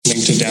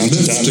to Down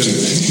to Dunk.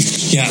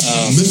 Yeah.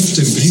 Miffed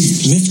and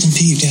peeved. Miffed and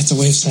peeved. Yeah, it's a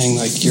way of saying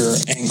like you're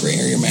angry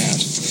or you're mad.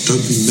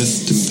 Don't be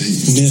miffed and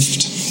peeved.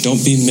 Miffed.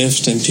 Don't be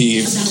miffed and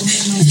peeved.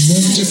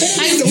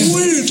 I know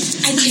it.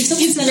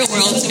 It's a real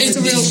world. It's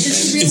a real.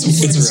 It's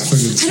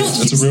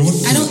a real one?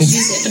 I don't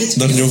use it, but it's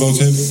not in your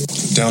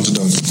vocab? Down to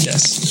Dunk.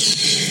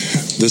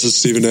 Yes. This is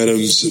Stephen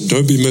Adams.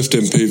 Don't be miffed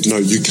and peeved. No,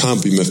 you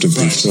can't be miffed and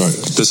peeved. Right.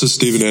 This is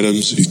Stephen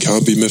Adams. You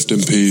can't be miffed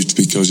and peeved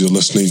because you're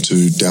listening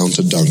to Down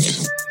to Dunk.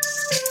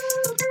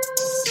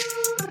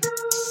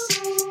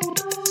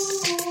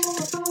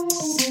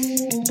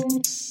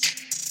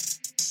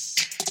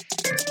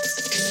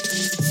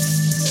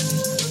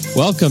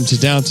 Welcome to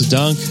Down to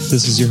Dunk.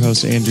 This is your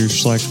host, Andrew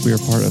Schlecht. We are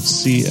part of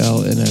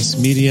CLNS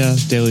Media,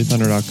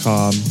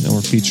 dailythunder.com, and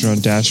we're featured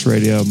on Dash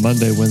Radio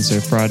Monday, Wednesday,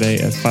 Friday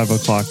at 5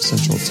 o'clock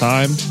Central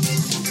Time.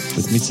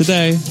 With me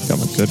today, got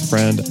my good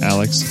friend,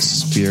 Alex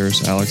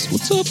Spears. Alex,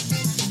 what's up?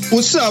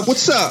 What's up?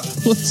 What's up?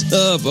 What's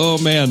up? Oh,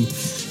 man.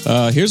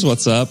 Here's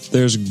what's up.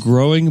 There's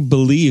growing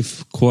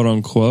belief, quote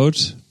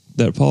unquote,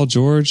 that Paul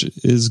George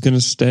is going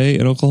to stay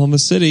in Oklahoma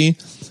City.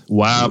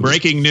 Wow,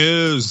 breaking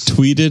news.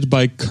 Tweeted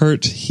by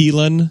Kurt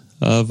Heelan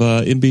of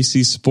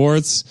NBC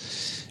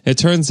Sports. It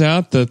turns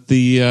out that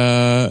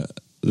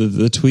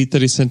the tweet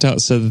that he sent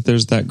out said that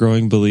there's that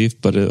growing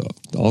belief, but it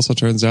also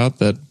turns out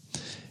that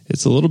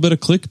it's a little bit of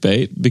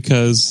clickbait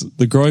because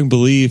the growing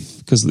belief,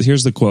 because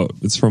here's the quote.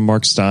 It's from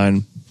Mark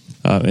Stein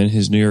in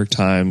his New York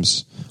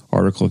Times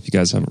article, if you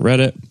guys haven't read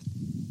it.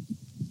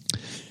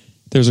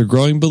 There's a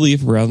growing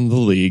belief around the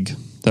league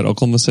that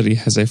Oklahoma City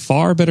has a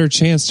far better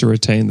chance to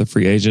retain the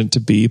free agent to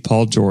be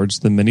Paul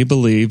George than many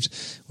believed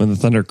when the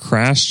Thunder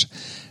crashed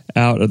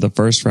out of the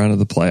first round of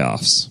the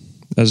playoffs.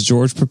 As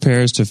George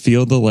prepares to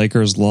field the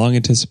Lakers'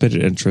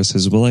 long-anticipated interest,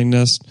 his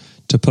willingness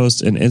to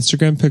post an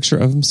Instagram picture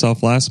of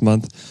himself last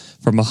month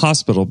from a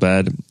hospital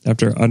bed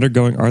after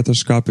undergoing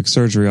arthroscopic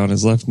surgery on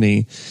his left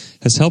knee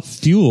has helped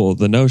fuel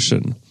the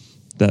notion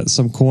that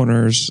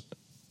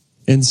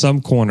in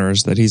some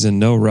corners that he's in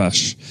no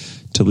rush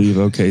to leave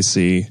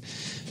OKC.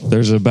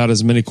 There's about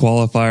as many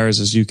qualifiers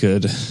as you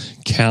could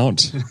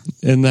count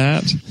in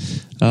that.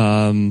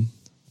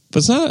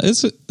 But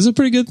it's a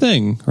pretty good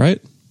thing, right?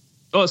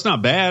 Oh, it's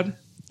not bad.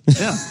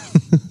 Yeah,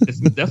 it's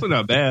definitely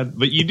not bad.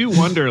 But you do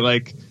wonder,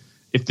 like,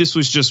 if this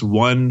was just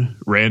one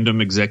random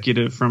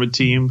executive from a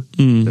team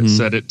that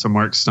said it to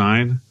Mark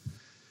Stein.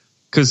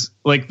 Because,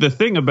 like, the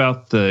thing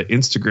about the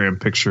Instagram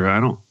picture,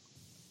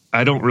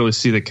 I don't really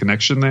see the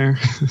connection there.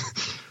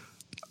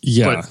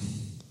 Yeah.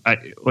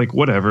 But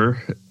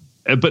whatever.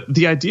 But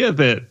the idea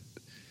that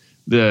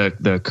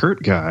the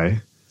Kurt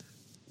guy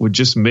would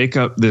just make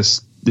up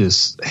this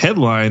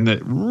headline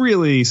that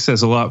really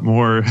says a lot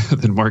more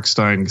than Mark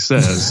Stein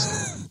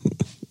says.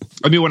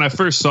 I mean, when I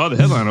first saw the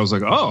headline, I was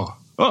like, oh,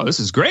 this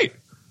is great.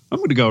 I'm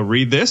going to go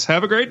read this.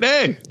 Have a great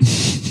day.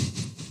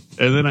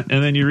 and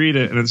then you read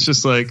it, and it's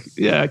just like,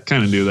 yeah, I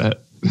kind of knew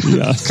that.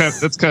 Yeah,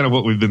 that's kind of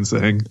what we've been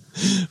saying,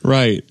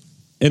 right?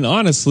 And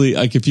honestly,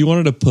 like if you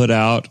wanted to put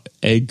out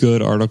a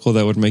good article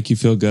that would make you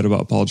feel good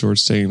about Paul George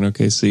staying in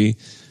OKC,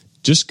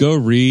 just go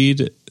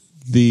read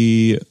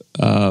his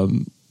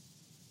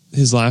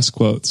last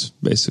quotes,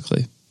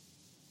 basically.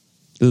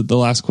 The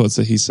last quotes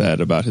that he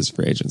said about his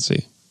free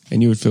agency,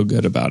 and you would feel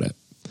good about it.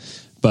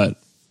 But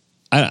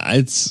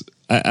I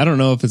don't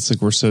know if it's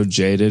like we're so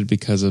jaded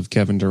because of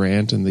Kevin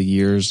Durant and the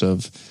years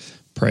of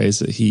praise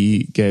that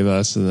he gave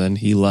us, and then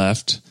he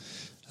left.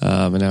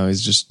 And now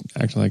he's just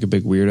acting like a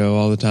big weirdo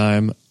all the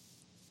time.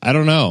 I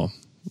don't know.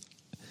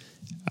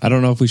 I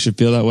don't know if we should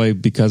feel that way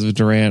because of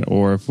Durant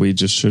or if we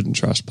just shouldn't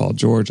trust Paul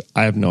George.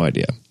 I have no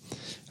idea.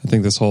 I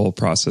think this whole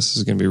process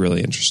is going to be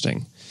really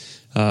interesting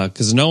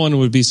because no one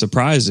would be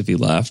surprised if he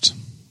left.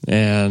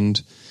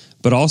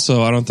 But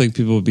also, I don't think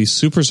people would be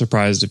super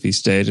surprised if he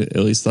stayed, at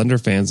least Thunder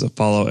fans that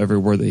follow every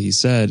word that he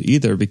said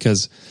either,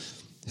 because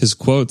his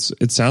quotes,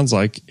 it sounds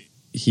like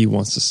he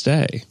wants to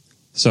stay.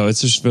 So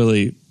it's just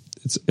really...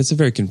 It's a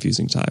very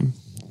confusing time,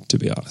 to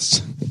be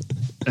honest.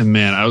 And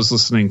man, I was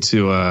listening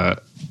to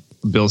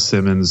Bill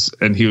Simmons,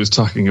 and he was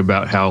talking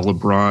about how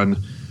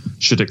LeBron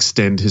should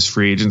extend his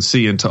free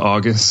agency into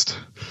August.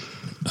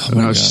 Oh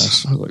my gosh!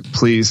 Just like,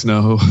 please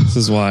no. This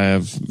is why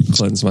I've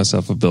cleansed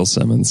myself of Bill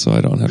Simmons, so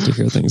I don't have to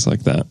hear things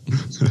like that.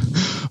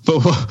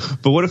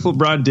 But what if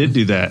LeBron did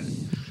do that?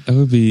 It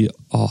would be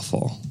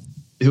awful.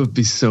 It would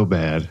be so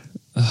bad.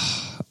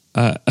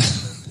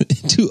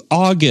 To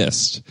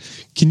August,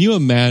 can you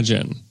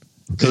imagine?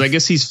 Because I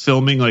guess he's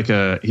filming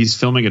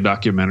a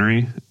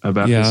documentary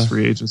about his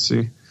free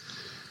agency,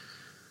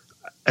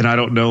 and I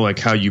don't know like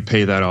how you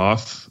pay that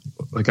off.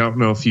 Like I don't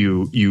know if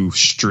you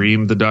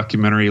stream the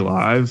documentary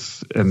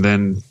live and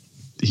then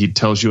he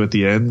tells you at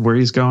the end where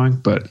he's going,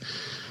 but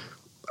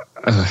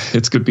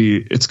it's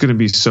gonna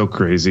be so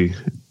crazy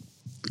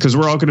because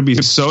we're all gonna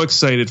be so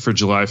excited for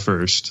July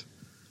 1st,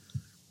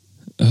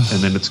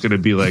 and then it's gonna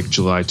be like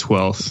July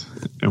 12th,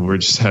 and we're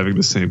just having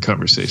the same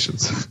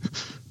conversations.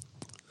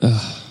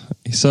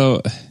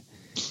 So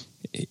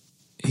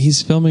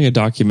he's filming a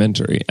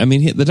documentary. I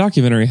mean, the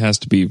documentary has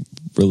to be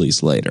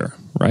released later,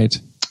 right?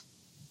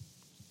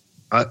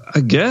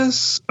 I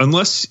guess,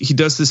 unless he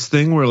does this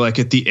thing where, like,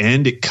 at the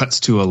end it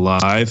cuts to a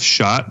live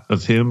shot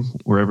of him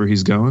wherever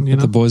he's going. You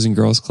know, the Boys and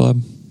Girls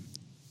Club.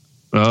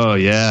 Oh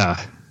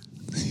yeah,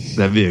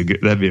 that'd be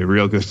a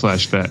real good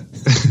flashback.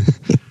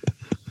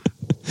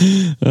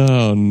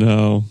 Oh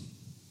no!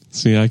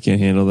 See, I can't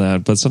handle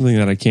that. But something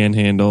that I can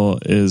handle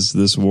is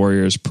this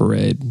Warriors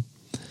parade,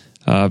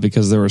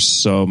 because there were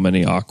so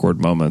many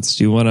awkward moments.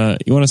 Do you want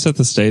to set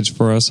the stage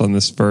for us on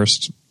this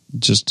first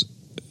just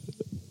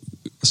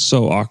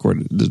so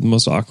awkward, the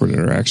most awkward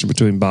interaction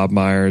between Bob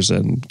Myers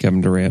and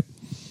Kevin Durant?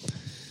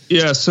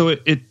 Yeah, so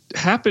it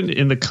happened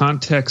in the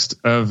context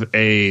of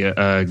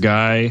a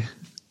guy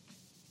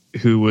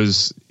who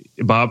was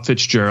Bob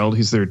Fitzgerald.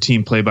 He's their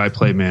team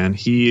play-by-play man.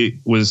 He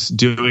was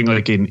doing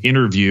like an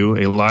interview,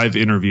 a live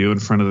interview in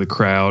front of the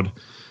crowd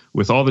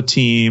with all the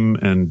team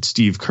and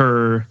Steve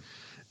Kerr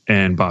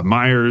and Bob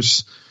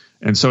Myers.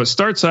 And so it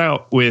starts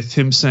out with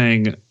him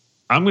saying,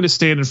 I'm going to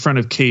stand in front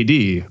of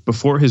KD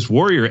before his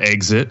Warrior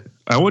exit.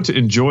 I want to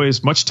enjoy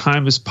as much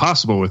time as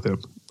possible with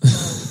him.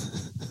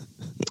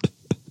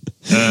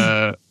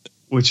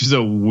 Which is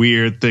a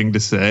weird thing to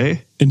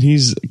say. And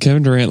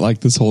Kevin Durant, like,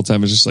 this whole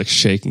time is just like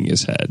shaking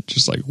his head.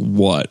 Just like,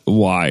 what?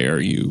 Why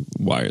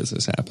is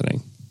this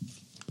happening?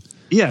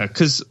 Yeah,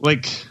 because,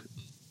 like,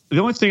 the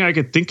only thing I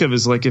could think of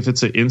is, like, if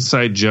it's an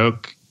inside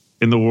joke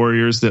in the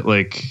Warriors that,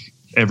 like,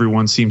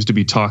 everyone seems to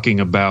be talking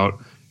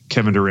about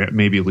Kevin Durant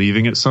maybe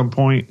leaving at some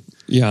point.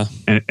 Yeah.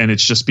 And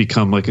it's just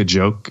become like a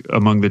joke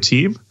among the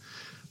team.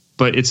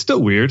 But it's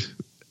still weird.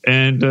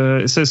 And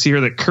it says here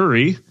that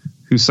Curry,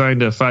 who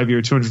signed a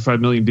 5-year, $205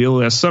 million deal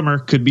last summer,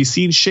 could be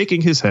seen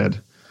shaking his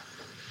head.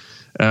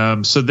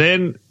 So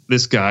then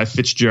this guy,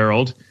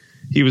 Fitzgerald,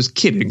 he was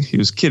kidding. He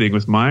was kidding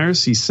with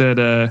Myers. He said,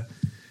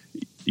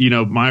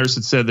 Myers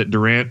had said that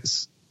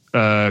Durant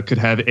could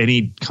have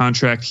any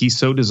contract he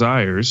so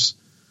desires.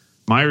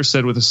 Myers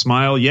said with a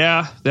smile,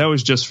 yeah, that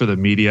was just for the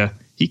media.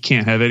 He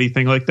can't have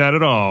anything like that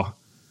at all,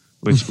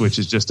 which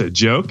is just a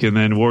joke. And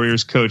then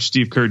Warriors coach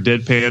Steve Kerr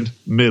deadpanned,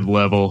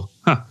 mid-level.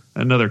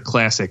 Another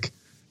classic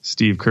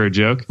Steve Kerr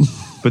joke.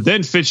 But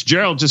then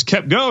Fitzgerald just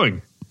kept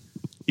going.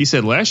 He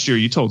said, last year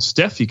you told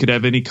Steph he could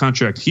have any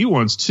contract he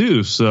wants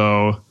too.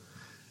 So,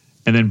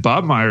 and then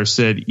Bob Myers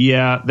said,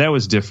 yeah, that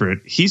was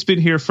different. He's been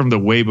here from the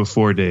way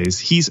before days.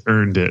 He's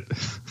earned it.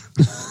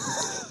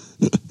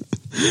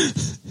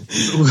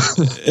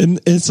 And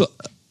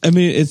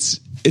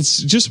it's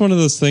just one of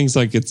those things,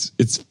 like,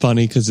 it's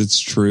funny because it's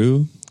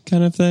true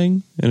kind of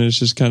thing. And it's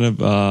just kind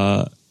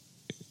of,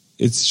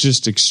 it's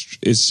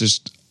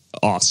just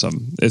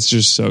awesome. It's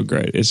just so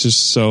great. It's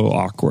just so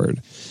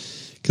awkward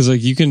because,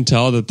 like, you can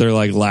tell that they're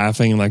like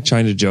laughing and like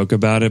trying to joke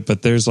about it,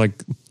 but there's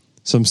like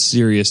some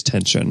serious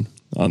tension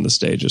on the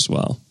stage as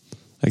well,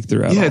 like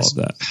throughout all of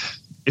that.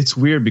 It's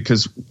weird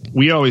because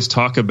we always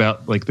talk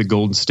about like the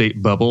Golden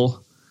State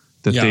bubble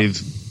that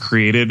they've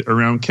created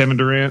around Kevin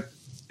Durant,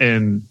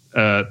 and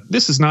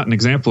this is not an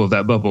example of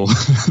that bubble.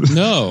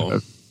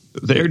 No.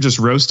 They're just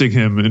roasting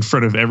him in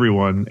front of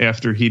everyone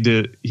after he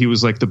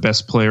was like the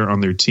best player on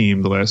their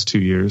team the last 2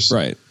 years.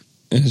 Right.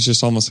 And it's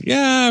just almost like,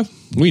 yeah,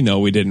 we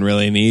know we didn't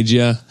really need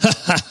you.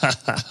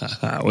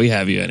 We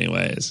have you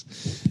anyways.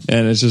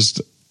 And it's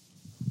just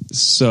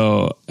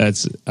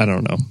I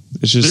don't know.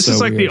 It's just this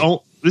is like weird.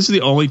 This is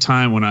the only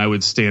time when I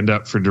would stand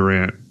up for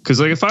Durant. Because,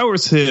 like, if I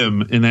was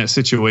him in that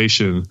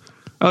situation,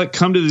 I like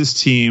come to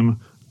this team.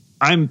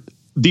 I'm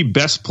the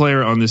best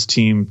player on this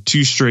team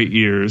 2 straight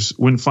years,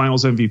 win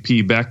Finals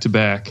MVP back to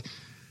back,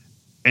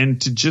 and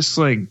to just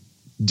like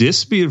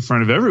diss me in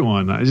front of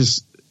everyone,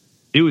 it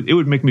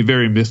would make me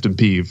very miffed and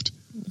peeved.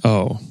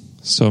 Oh,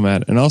 so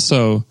mad. And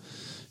also,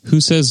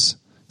 who says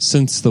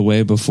since the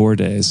way before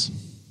days?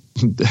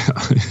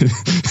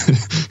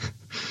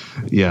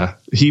 Yeah,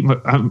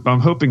 I'm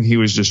hoping he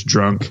was just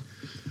drunk,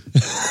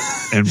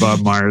 and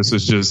Bob Myers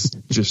was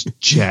just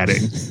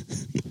chatting.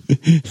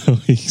 Oh,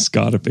 he's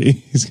got to be.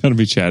 He's got to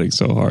be chatting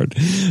so hard.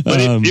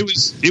 But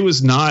it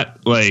was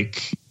not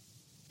like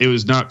it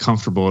was not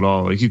comfortable at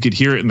all. Like you could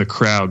hear it in the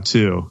crowd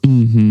too.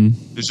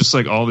 Mm-hmm. It's just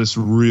like all this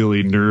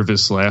really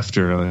nervous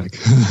laughter. Like,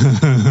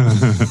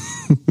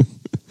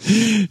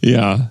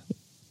 yeah.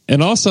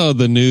 And also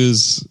the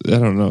news, I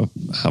don't know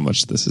how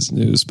much this is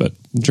news, but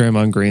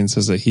Draymond Green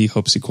says that he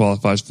hopes he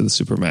qualifies for the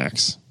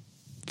Supermax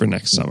for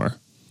next summer.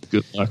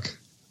 Good luck.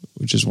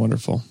 Which is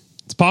wonderful.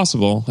 It's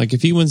possible. Like,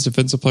 if he wins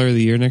Defensive Player of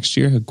the Year next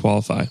year, he'd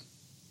qualify.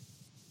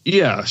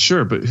 Yeah,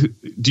 sure. But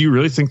do you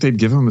really think they'd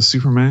give him a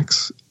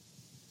Supermax?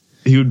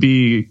 He'd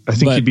be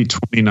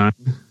 29.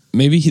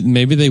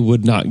 Maybe they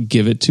would not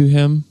give it to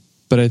him,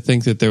 but I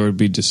think that there would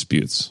be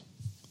disputes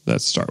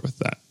that start with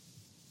that.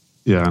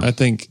 Yeah. I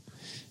think...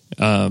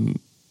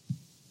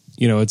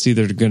 it's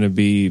either going to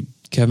be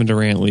Kevin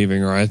Durant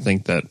leaving, or I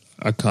think that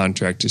a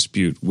contract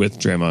dispute with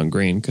Draymond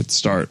Green could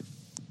start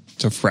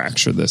to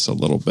fracture this a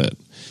little bit.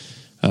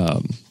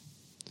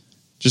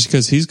 Just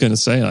because he's going to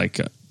say, like,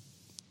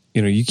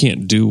 you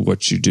can't do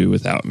what you do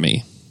without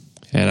me.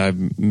 And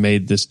I've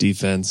made this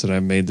defense and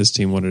I've made this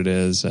team what it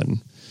is.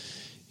 And,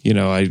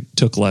 I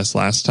took less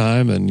last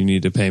time and you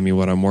need to pay me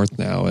what I'm worth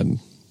now. And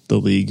the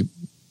league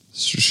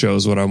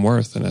shows what I'm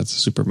worth, and that's a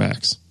super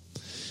max.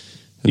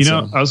 And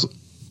I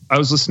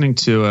was listening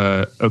to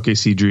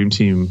OKC Dream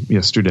Team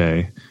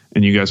yesterday,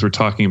 and you guys were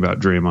talking about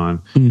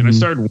Draymond, and I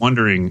started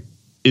wondering,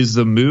 is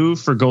the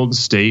move for Golden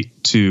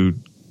State to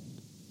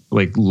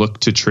look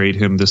to trade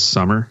him this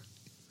summer?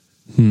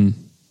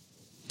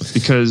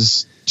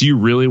 Because do you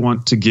really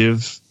want to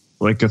give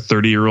a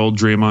 30-year-old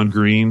Draymond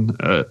Green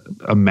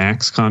a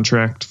max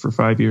contract for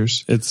 5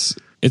 years?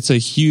 It's a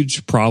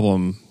huge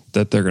problem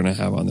that they're going to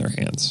have on their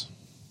hands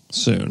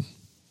soon,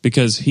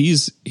 because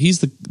he's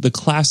the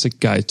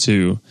classic guy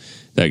too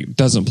that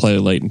doesn't play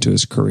late into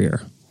his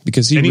career,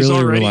 because he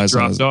really relies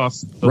on dropped off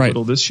a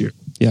little this year.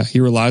 Yeah, he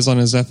relies on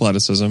his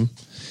athleticism.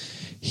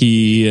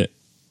 He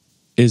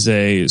is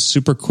a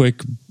super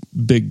quick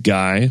big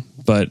guy,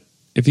 but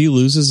if he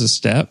loses a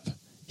step,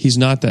 he's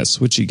not that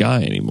switchy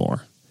guy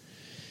anymore.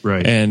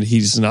 Right. And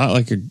he's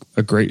not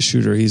a great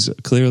shooter. He's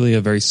clearly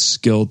a very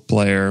skilled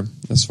player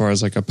as far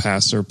as a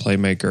passer,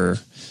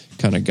 playmaker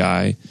kind of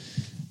guy.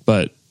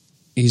 But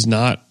he's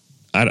not,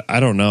 I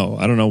don't know.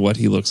 I don't know what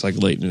he looks like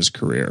late in his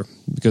career,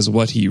 because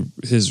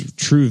his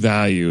true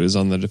value is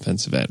on the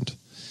defensive end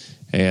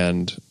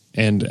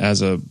and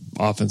as a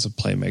offensive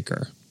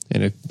playmaker.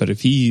 But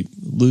if he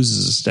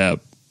loses a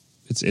step,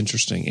 it's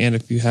interesting. And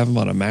if you have him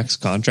on a max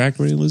contract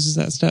when he loses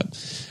that step,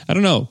 I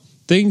don't know.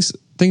 Things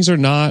are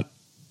not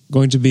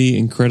going to be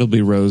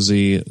incredibly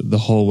rosy the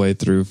whole way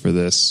through for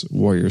this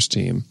Warriors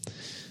team.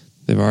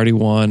 They've already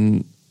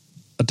won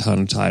a ton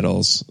of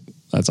titles.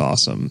 That's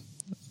awesome.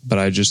 But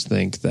I just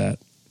think that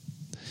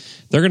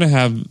they're going to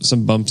have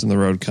some bumps in the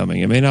road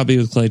coming. It may not be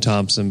with Klay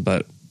Thompson,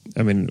 but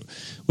I mean,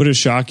 would it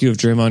shock you if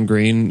Draymond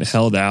Green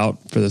held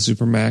out for the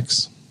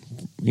Supermax,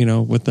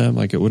 with them?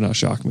 It would not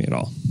shock me at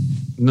all.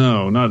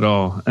 No, not at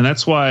all. And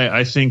that's why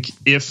I think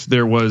if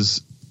there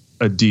was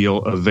a deal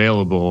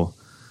available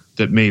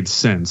that made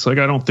sense, I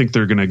don't think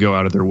they're going to go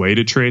out of their way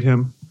to trade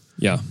him.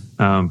 Yeah.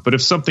 But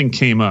if something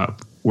came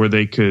up where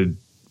they could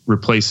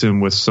replace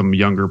him with some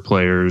younger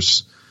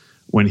players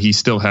when he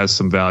still has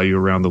some value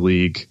around the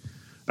league,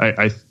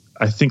 I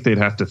think they'd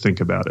have to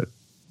think about it.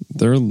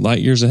 They're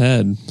light years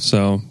ahead,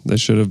 so they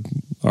should have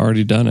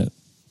already done it.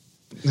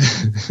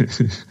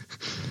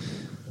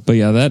 But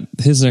yeah,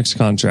 his next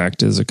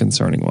contract is a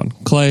concerning one.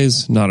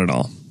 Klay's not at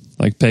all.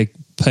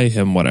 Pay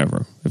him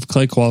whatever. If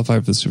Klay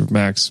qualified for the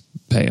Supermax,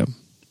 pay him,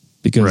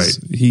 because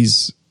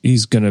he's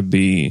going to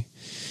be.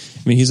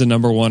 I mean, he's a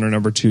number 1 or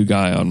number 2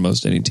 guy on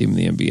most any team in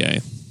the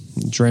NBA.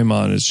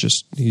 Draymond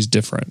is he's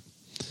different.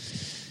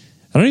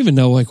 I don't even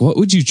know, what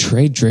would you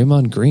trade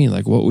Draymond Green?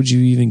 What would you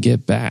even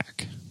get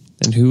back?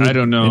 And who? I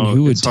don't know. And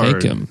who would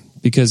take him?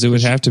 Because it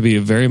would have to be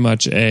very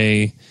much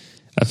a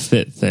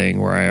fit thing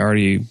where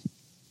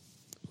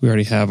we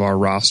already have our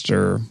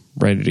roster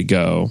ready to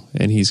go,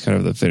 and he's kind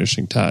of the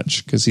finishing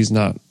touch, because he's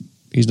not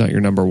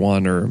your number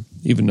 1 or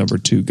even number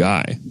 2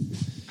 guy.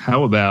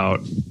 How about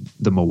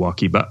the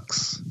Milwaukee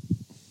Bucks?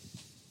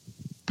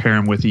 Pair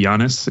him with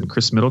Giannis and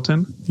Chris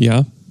Middleton?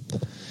 Yeah.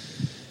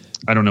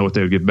 I don't know what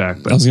they would get back.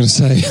 But I was going to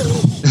say,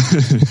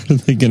 what are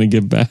they going to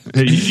get back?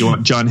 Hey, you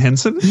want John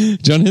Henson?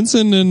 John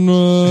Henson and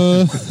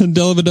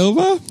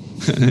Dellavedova?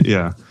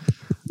 Yeah.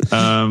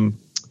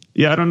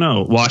 Yeah, I don't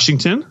know.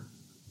 Washington?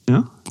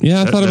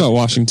 Yeah, I thought about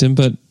Washington,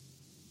 but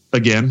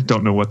again,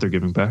 don't know what they're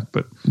giving back.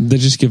 But they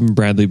just give him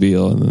Bradley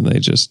Beal, and then they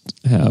just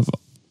have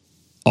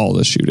all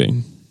the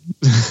shooting.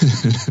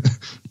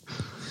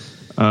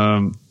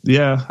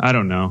 Yeah, I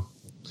don't know,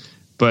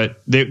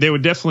 but they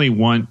would definitely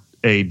want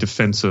a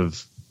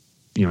defensive,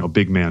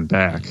 big man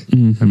back. I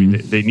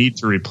mean, they need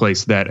to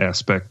replace that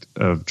aspect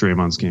of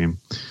Draymond's game.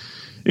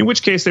 In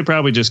which case, they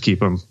probably just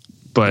keep him.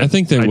 But I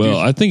think they will.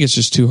 I think it's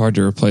just too hard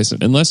to replace him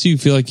unless you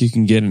feel like you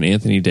can get an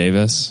Anthony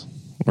Davis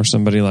or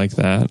somebody like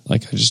that. I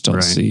just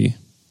don't see.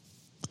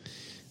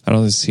 I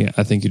don't see.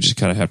 I think you just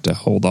kind of have to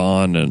hold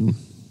on, and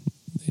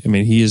I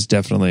mean, he is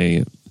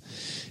definitely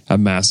a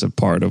massive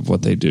part of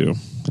what they do,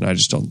 and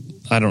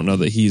I don't know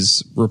that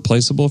he's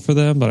replaceable for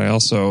them, but I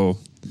also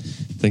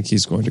think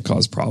he's going to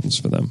cause problems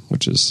for them,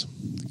 which is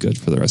good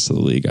for the rest of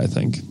the league. I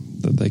think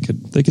that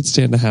they could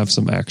stand to have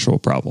some actual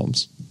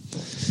problems.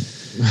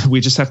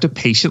 We just have to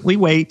patiently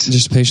wait.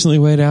 Just patiently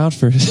wait out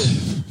for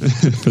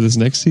this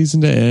next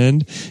season to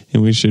end,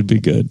 and we should be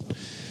good.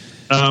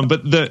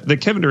 But the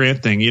Kevin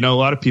Durant thing, a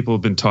lot of people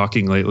have been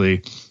talking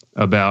lately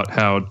about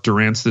how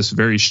Durant's this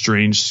very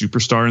strange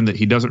superstar and that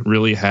he doesn't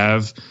really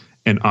have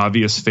an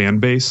obvious fan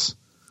base.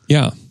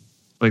 Yeah.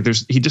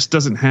 He just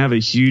doesn't have a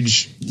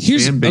huge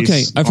fan base.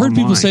 Okay, I've heard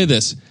people say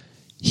this.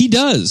 He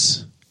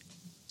does.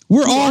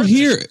 We're all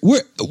here.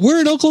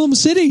 We're in Oklahoma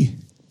City.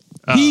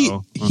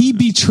 He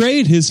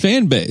betrayed his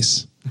fan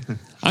base.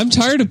 I'm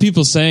tired of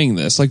people saying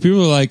this.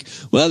 People are like,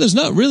 well, there's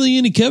not really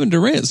any Kevin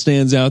Durant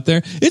stands out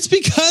there. It's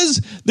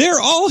because they're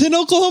all in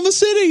Oklahoma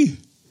City.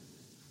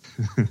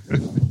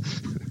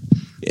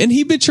 And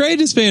he betrayed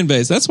his fan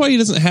base. That's why he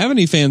doesn't have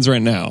any fans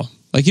right now.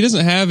 He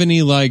doesn't have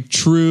any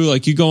true,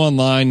 you go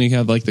online and you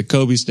have the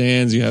Kobe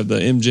stands, you have the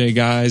MJ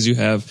guys, you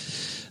have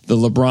the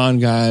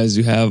LeBron guys,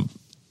 you have,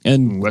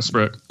 and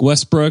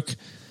Westbrook.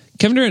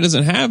 Kevin Durant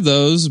doesn't have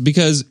those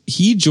because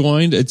he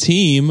joined a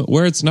team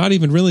where it's not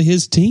even really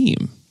his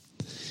team.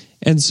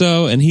 And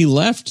he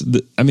left.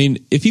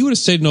 If he would have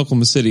stayed in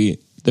Oklahoma City,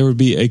 there would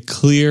be a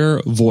clear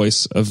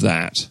voice of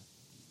that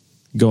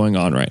going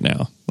on right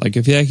now. Like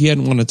if he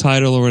hadn't won a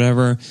title or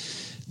whatever,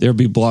 there'd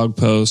be blog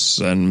posts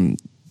and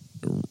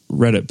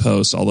Reddit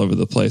posts all over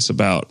the place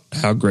about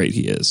how great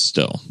he is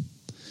still.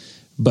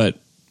 But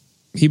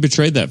he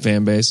betrayed that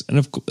fan base,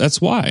 and that's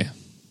why.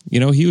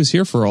 He was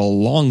here for a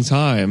long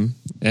time,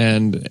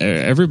 and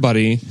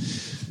everybody,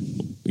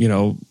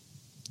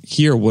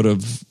 here would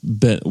have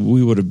been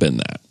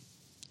that.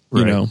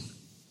 Right.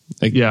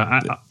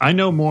 I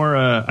know more.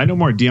 I know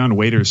more Deion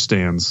Waiters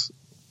stands.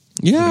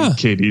 Yeah, than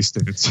KD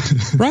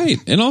stands. Right,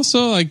 and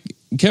also like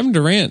Kevin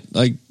Durant,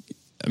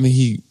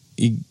 he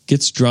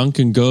gets drunk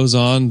and goes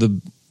on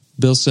the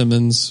Bill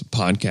Simmons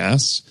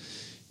podcast.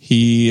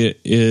 He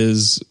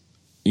is,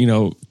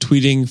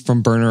 tweeting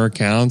from burner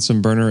accounts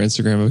and burner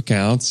Instagram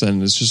accounts,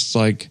 and it's just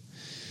like,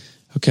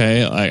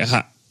 okay,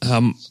 how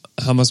am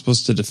I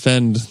supposed to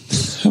defend?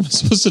 How am I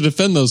supposed to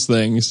defend those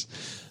things?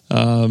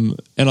 And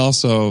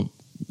also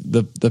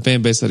the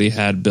fan base that he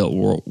had built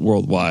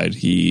worldwide,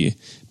 he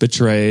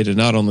betrayed. And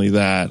not only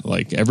that,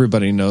 like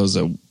everybody knows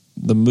that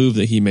the move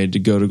that he made to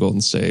go to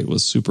Golden State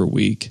was super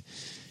weak.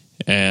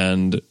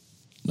 And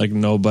like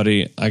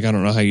nobody, like I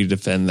don't know how you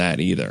defend that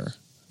either,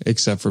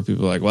 except for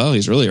people like, well,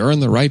 he's really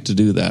earned the right to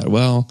do that.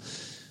 Well,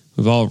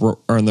 we've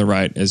all earned the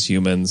right as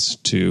humans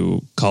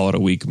to call it a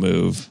weak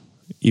move,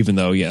 even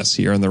though, yes,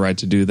 he earned the right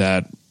to do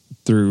that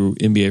through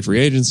NBA free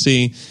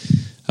agency.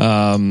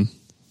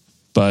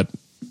 But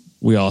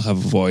we all have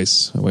a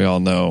voice, and we all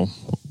know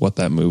what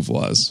that move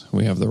was.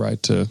 We have the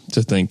right to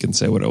think and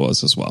say what it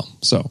was as well.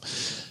 So,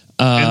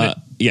 and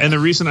the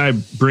reason I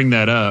bring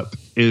that up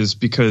is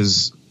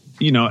because,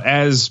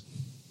 as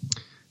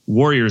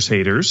Warriors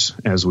haters,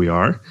 as we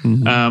are,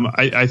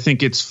 I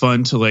think it's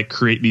fun to like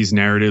create these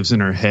narratives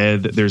in our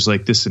head that there's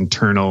like this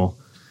internal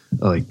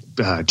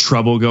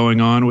trouble going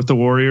on with the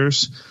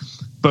Warriors.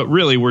 But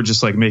really, we're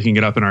just like making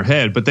it up in our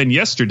head. But then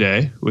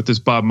yesterday with this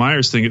Bob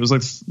Myers thing, it was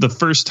like the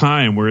first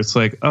time where it's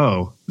like,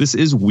 oh, this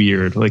is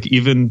weird. Like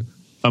even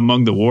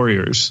among the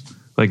Warriors,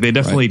 like they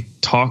definitely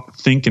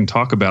think and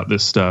talk about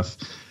this stuff.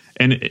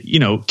 And,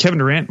 Kevin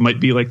Durant might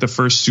be like the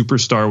first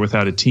superstar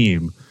without a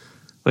team.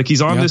 Like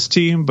he's on this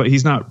team, but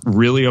he's not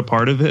really a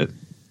part of it.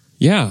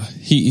 Yeah,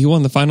 he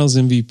won the Finals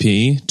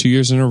MVP 2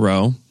 years in a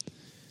row,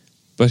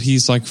 but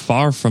he's like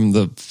far from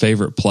the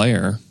favorite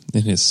player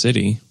in his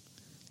city.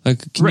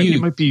 Like, he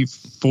might be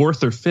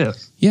fourth or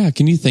fifth. Yeah,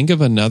 can you think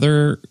of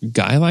another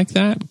guy like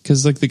that?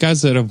 Because like the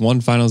guys that have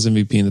won Finals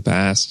MVP in the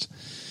past,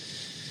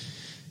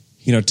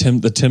 Tim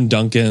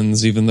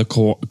Duncans, even the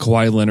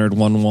Kawhi Leonard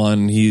won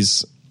one. He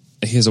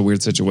has a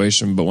weird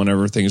situation, but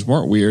whenever things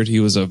weren't weird, he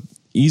was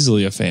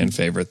easily a fan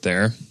favorite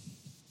there.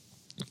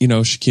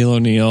 Shaquille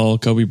O'Neal,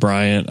 Kobe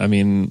Bryant,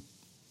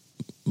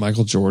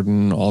 Michael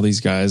Jordan, all these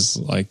guys,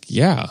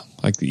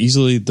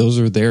 easily those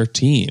are their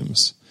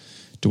teams.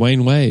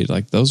 Dwayne Wade,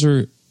 those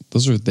are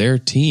their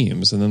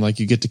teams. And then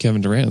you get to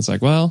Kevin Durant, it's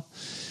like, well,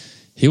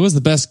 he was the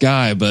best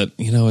guy, but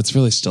it's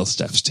really still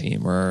Steph's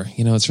team, or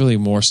it's really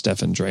more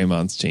Steph and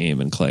Draymond's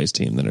team and Klay's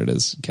team than it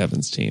is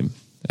Kevin's team.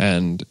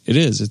 And it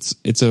is.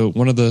 It's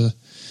one of the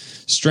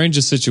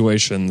strangest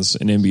situations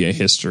in NBA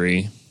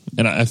history,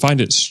 and I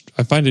find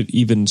it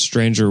even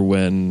stranger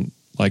when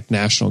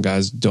national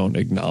guys don't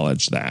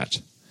acknowledge that,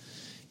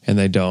 and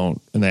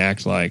they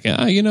act like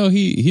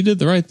he did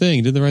the right thing,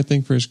 he did the right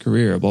thing for his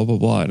career, blah blah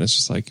blah, and it's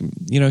just like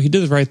he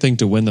did the right thing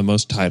to win the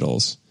most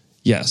titles.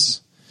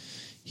 Yes,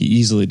 he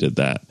easily did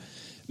that.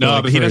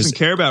 No, but he doesn't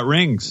care about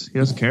rings. He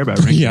doesn't care about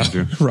rings.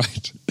 Yeah,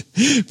 right.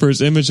 For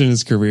his image and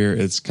his career,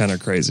 it's kind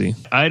of crazy.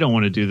 I don't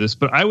want to do this,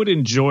 but I would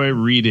enjoy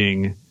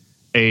reading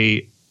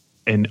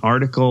an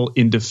article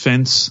in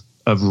defense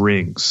of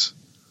rings,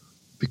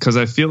 because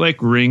I feel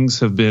like rings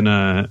have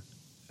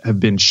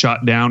been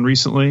shot down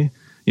recently.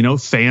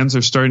 Fans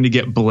are starting to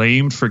get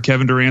blamed for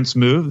Kevin Durant's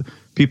move.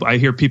 I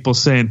hear people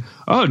saying,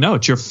 "Oh no,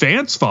 it's your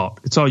fans' fault.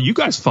 It's all you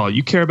guys' fault.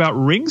 You care about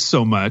rings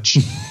so much,"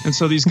 and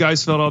so these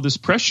guys felt all this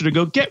pressure to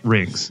go get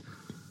rings.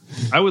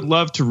 I would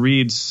love to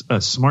read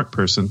a smart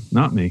person,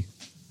 not me,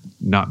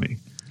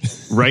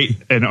 write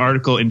an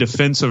article in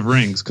defense of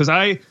rings, because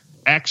I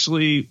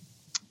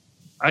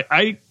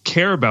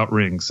care about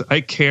rings.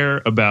 I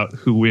care about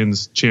who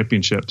wins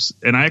championships,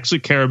 and I actually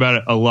care about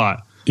it a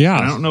lot. Yeah,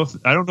 and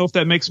I don't know if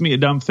that makes me a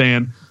dumb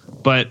fan,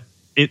 but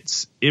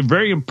it's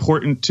very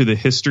important to the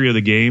history of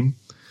the game.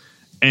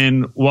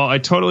 And while I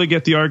totally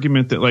get the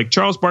argument that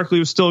Charles Barkley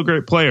was still a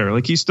great player,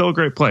 he's still a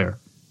great player.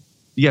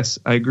 Yes,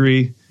 I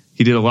agree.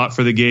 He did a lot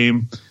for the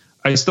game.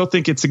 I still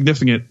think it's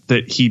significant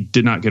that he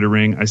did not get a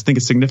ring. I think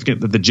it's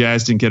significant that the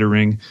Jazz didn't get a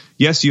ring.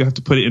 Yes, you have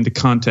to put it into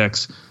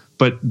context,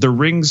 but the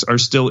rings are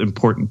still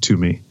important to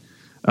me,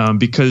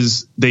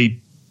 because they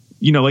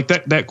like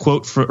that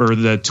quote or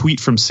the tweet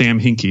from Sam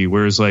Hinkie,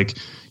 where it's like,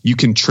 you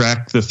can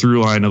track the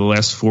through line of the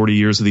last 40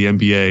 years of the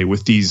NBA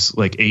with these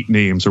like 8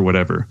 names or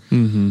whatever.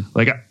 Mm-hmm.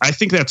 Like, I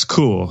think that's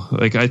cool.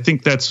 Like, I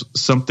think that's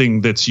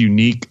something that's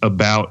unique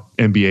about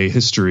NBA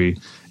history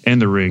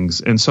and the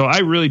rings. And so I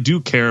really do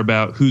care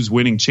about who's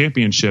winning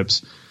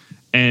championships.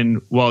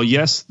 And while,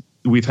 yes,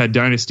 we've had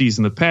dynasties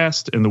in the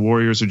past and the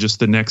Warriors are just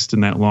the next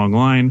in that long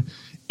line,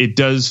 it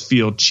does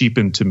feel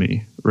cheapened to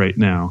me right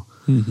now.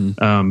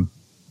 Mm-hmm.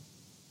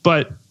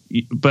 But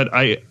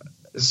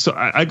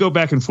I go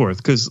back and forth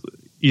because,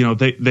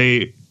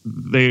 the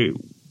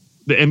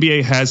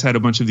NBA has had a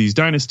bunch of these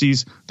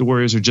dynasties. The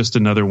Warriors are just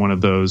another one of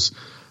those.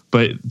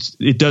 But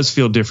it does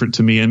feel different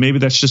to me. And maybe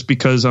that's just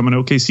because I'm an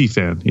OKC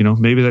fan.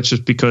 Maybe that's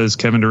just because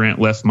Kevin Durant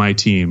left my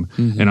team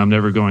and I'm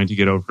never going to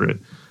get over it.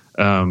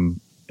 And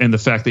the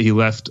fact that he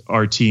left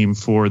our team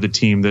for the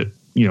team that,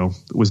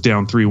 was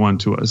down 3-1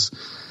 to us.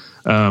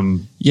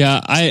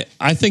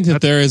 I think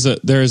that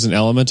there is an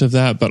element of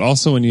that, but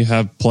also when you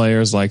have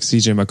players like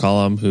CJ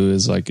McCollum, who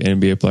is like an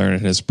NBA player in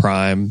his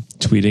prime,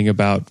 tweeting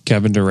about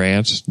Kevin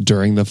Durant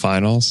during the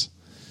finals,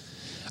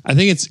 I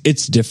think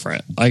it's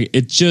different. Like,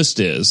 it just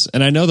is.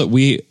 And I know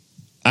that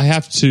I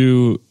have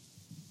to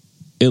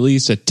at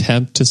least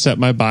attempt to set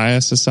my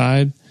bias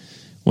aside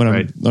when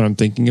I'm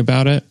thinking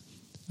about it.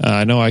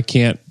 I know I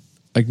can't,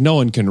 like, no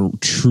one can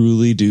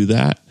truly do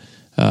that.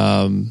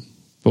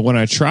 But when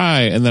I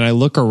try and then I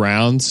look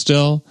around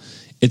still,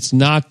 it's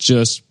not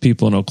just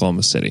people in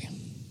Oklahoma City.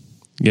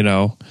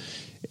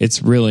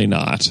 It's really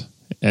not.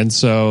 And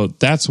so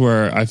that's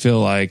where I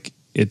feel like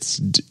it's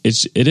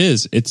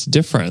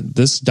different.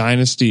 This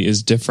dynasty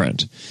is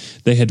different.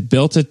 They had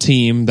built a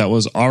team that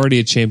was already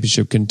a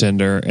championship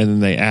contender, and then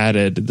they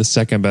added the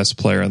second best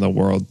player in the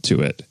world to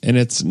it. And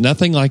it's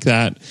nothing like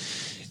that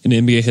in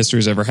NBA history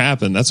has ever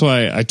happened. That's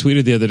why I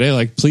tweeted the other day,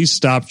 like, please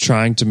stop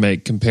trying to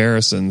make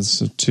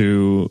comparisons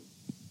to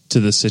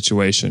the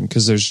situation,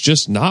 because there's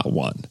just not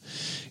one.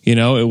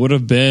 It would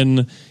have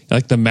been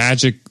like the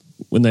Magic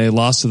when they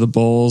lost to the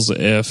Bulls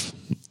if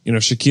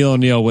Shaquille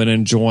O'Neal went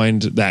and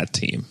joined that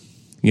team.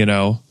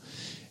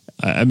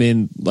 I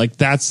mean, like,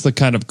 that's the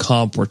kind of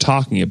comp we're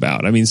talking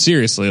about. I mean,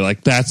 seriously,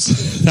 like,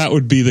 that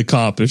would be the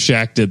comp if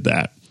Shaq did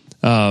that.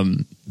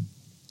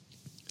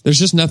 There's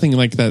just nothing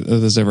like that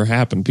has ever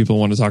happened. People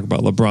want to talk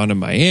about LeBron in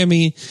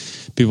Miami.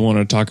 People want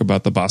to talk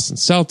about the Boston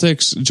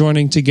Celtics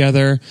joining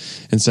together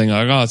and saying,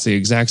 like, oh, it's the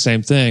exact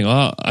same thing.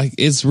 Well,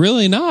 it's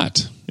really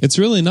not. It's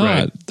really not.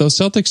 Right. Those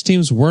Celtics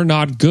teams were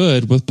not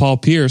good with Paul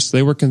Pierce.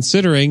 They were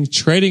considering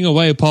trading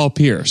away Paul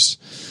Pierce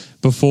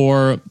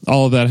before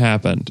all of that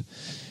happened.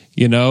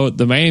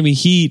 The Miami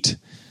Heat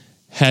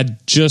had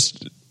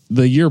just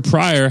the year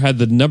prior had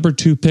the number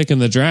 2 pick in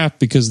the draft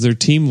because their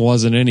team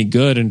wasn't any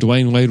good and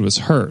Dwayne Wade was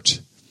hurt.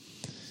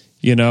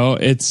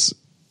 It's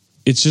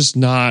just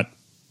not,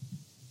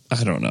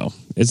 I don't know.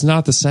 It's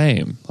not the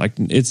same. Like,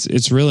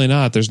 it's really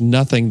not. There's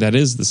nothing that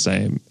is the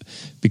same,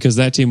 because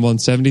that team won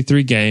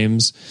 73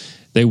 games.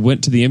 They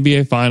went to the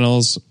NBA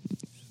Finals.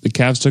 The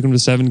Cavs took them to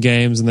 7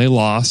 games and they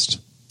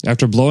lost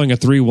after blowing a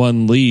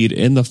 3-1 lead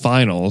in the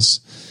finals,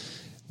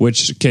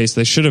 which case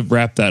they should have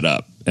wrapped that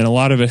up. And a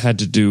lot of it had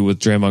to do with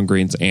Draymond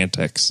Green's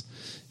antics.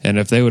 And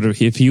if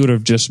he would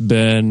have just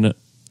been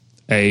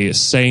a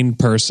sane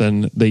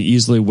person, they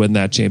easily win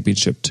that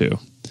championship too.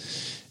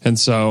 And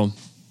so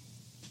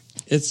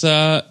it's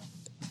I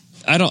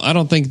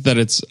don't think that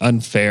it's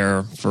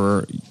unfair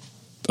for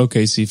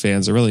OKC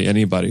fans or really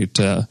anybody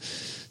to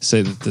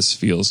say that this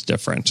feels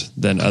different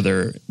than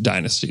other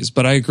dynasties.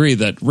 But I agree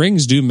that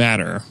rings do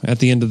matter at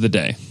the end of the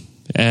day.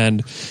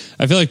 And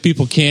I feel like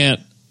people can't,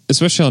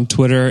 especially on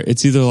Twitter,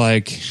 it's either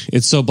like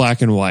it's so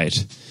black and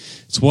white.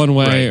 It's one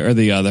way or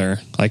the other.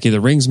 Like,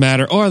 either rings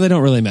matter or they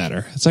don't really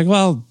matter. It's like,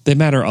 well, they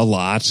matter a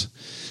lot.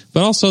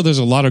 But also there's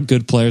a lot of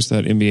good players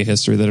throughout NBA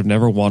history that have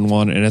never won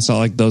one, and it's not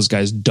like those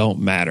guys don't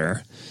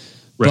matter.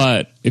 Right.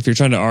 But if you're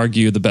trying to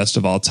argue the best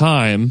of all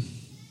time,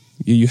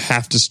 you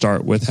have to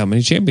start with how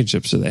many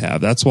championships do they have.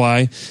 That's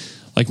why,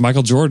 like,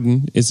 Michael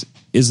Jordan is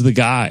the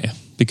guy,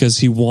 because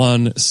he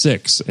won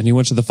 6 and he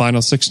went to the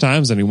final 6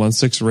 times and he won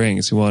 6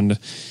 rings. He won,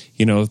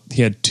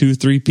 he had 2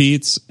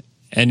 3-peats.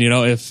 And,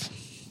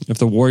 if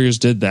the Warriors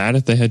did that,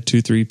 if they had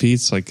 2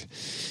 3-peats, like,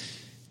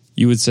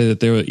 you would say that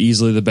they were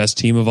easily the best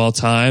team of all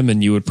time,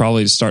 and you would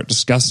probably start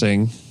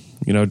discussing,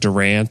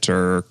 Durant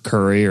or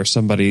Curry or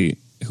somebody,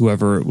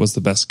 whoever was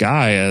the best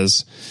guy,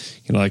 as,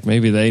 like,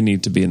 maybe they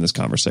need to be in this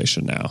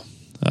conversation now.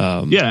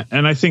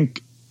 And I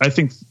think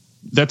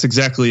that's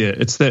exactly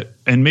it. It's that,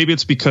 and maybe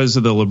it's because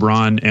of the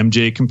LeBron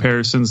MJ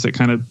comparisons that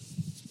kind of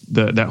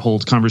that whole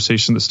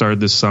conversation that started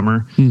this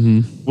summer.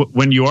 Mm-hmm.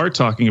 When you are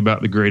talking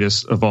about the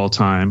greatest of all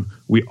time,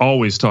 we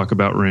always talk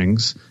about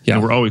rings. Yeah.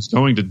 And we're always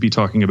going to be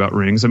talking about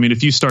rings. I mean,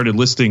 if you started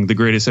listing the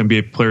greatest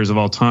NBA players of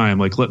all time,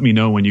 like, let me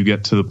know when you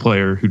get to the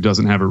player who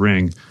doesn't have a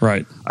ring.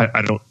 Right.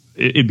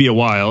 It'd be a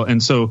while.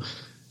 And so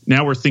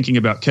now we're thinking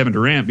about Kevin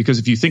Durant, because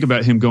if you think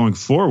about him going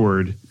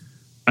forward,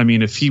 I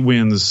mean, if he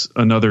wins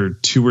another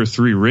 2 or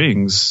 3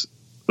 rings,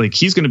 like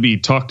he's going to be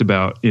talked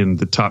about in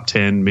the top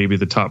 10, maybe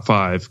the top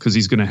 5, because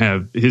he's going to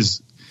have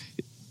his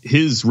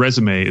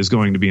resume is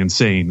going to be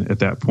insane at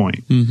that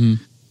point. Mm-hmm.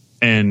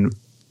 And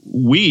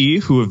we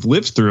who have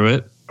lived through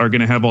it are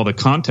going to have all the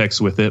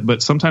context with it.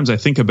 But sometimes I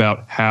think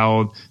about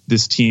how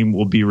this team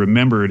will be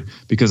remembered,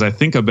 because I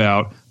think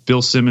about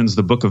Bill Simmons'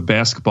 The Book of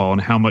Basketball and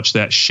how much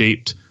that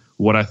shaped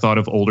what I thought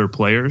of older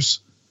players.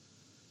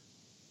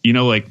 You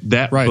know, like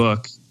that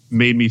book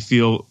made me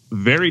feel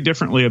very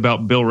differently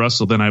about Bill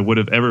Russell than I would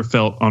have ever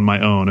felt on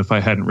my own if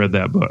I hadn't read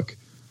that book.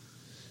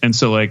 And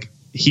so like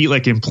he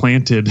like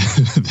implanted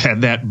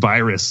that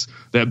virus,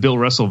 that Bill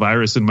Russell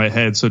virus in my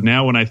head. So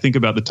now when I think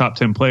about the top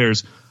 10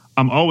 players,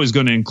 I'm always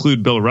going to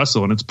include Bill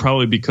Russell, and it's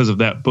probably because of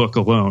that book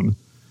alone.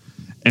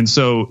 And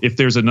so if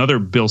there's another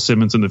Bill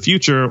Simmons in the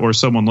future or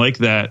someone like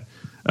that,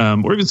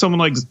 or even someone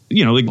like,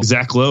 you know, like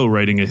Zach Lowe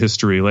writing a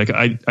history, like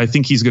I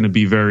think he's going to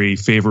be very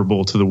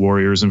favorable to the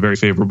Warriors and very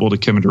favorable to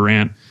Kevin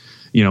Durant,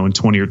 you know, in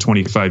 20 or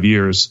 25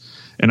 years.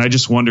 And I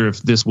just wonder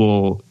if this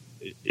will,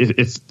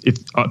 if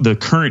the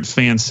current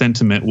fan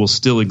sentiment will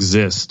still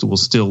exist, will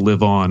still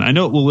live on. I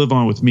know it will live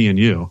on with me and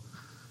you,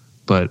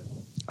 but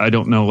I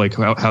don't know like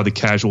how the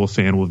casual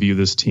fan will view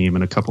this team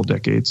in a couple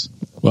decades.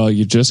 Well,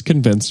 you just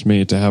convinced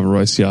me to have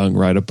Royce Young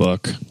write a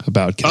book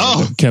about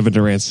Kevin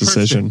Durant's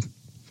decision.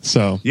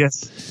 So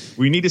yes,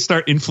 we need to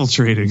start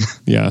infiltrating.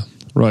 Yeah,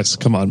 Royce,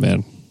 come on,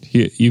 man.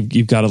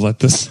 You've got to let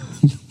this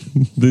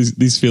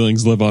these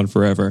feelings live on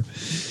forever.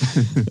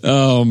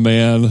 Oh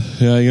man,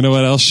 yeah. You know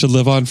what else should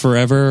live on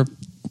forever,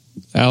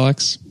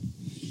 Alex?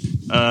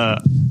 I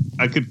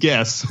could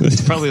guess.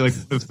 It's probably like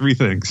the 3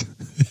 things.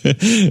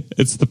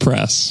 It's the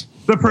press.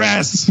 The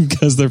press,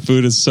 because their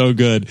food is so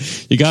good.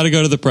 You got to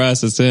go to the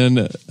press. It's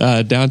in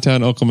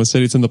downtown Oklahoma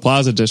City. It's in the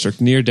Plaza District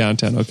near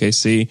downtown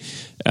OKC,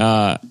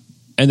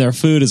 and their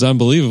food is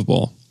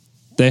unbelievable.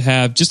 They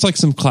have just like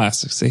some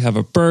classics. They have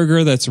a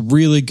burger that's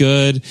really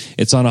good.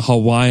 It's on a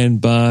Hawaiian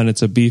bun.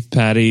 It's a beef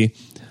patty.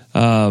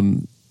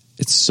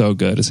 It's so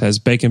good. It has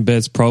bacon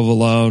bits,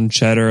 provolone,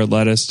 cheddar,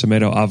 lettuce,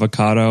 tomato,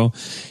 avocado,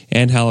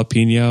 and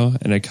jalapeno,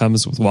 and it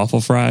comes with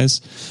waffle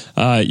fries.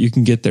 You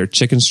can get their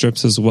chicken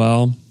strips as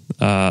well.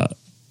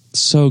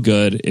 So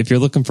good. If you're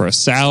looking for a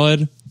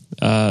salad,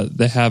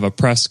 they have a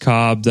pressed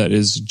cob that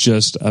is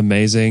just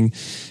amazing.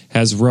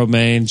 Has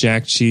romaine,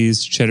 jack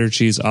cheese, cheddar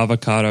cheese,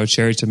 avocado,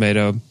 cherry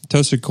tomato,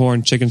 toasted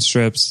corn, chicken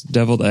strips,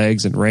 deviled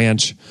eggs, and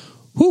ranch.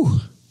 Whew.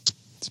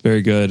 It's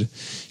very good.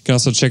 You can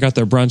also check out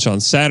their brunch on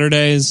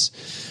Saturdays.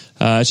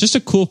 It's just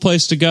a cool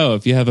place to go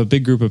if you have a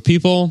big group of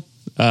people.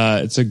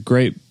 It's a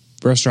great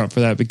restaurant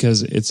for that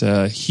because it's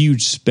a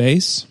huge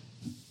space.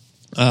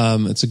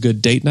 It's a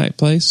good date night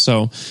place.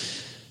 So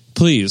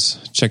please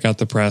check out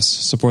the press,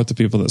 support the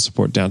people that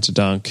support Down to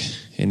Dunk,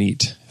 and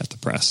eat at the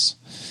press.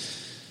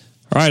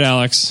 All right,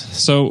 Alex.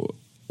 So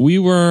we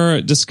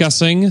were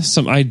discussing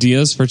some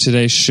ideas for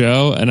today's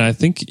show, and I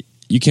think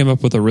you came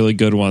up with a really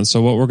good one.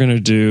 So what we're going to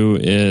do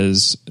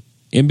is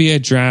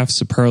NBA Draft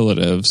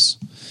Superlatives.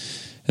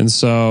 And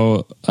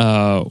so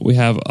we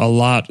have a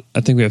lot. I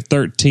think we have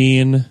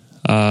 13,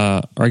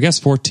 or I guess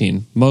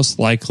 14, most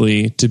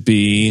likely to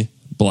be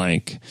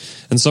blank.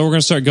 And so we're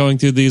going to start going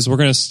through these. We're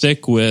going to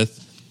stick with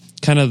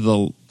kind of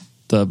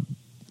the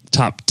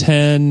top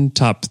 10,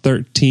 top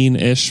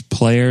 13-ish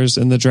players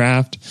in the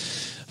draft.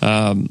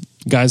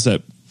 Guys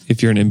that,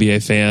 if you're an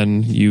NBA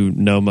fan, you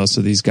know most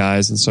of these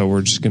guys. And so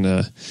we're just going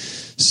to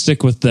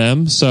stick with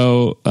them.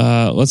 So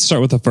let's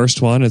start with the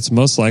first one. It's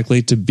most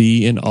likely to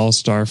be an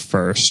all-star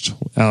first.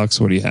 Alex,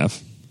 what do you have?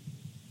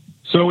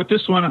 So with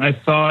this one, I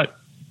thought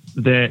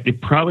that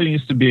it probably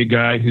needs to be a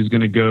guy who's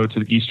going to go to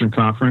the Eastern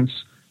Conference.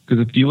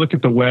 Because if you look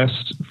at the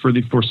West for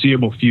the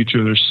foreseeable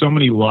future, there's so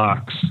many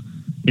locks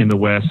in the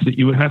West that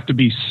you would have to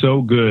be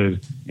so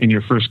good in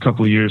your first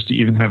couple of years to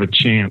even have a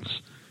chance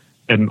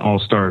at an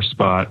all-star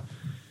spot.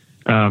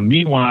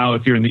 Meanwhile,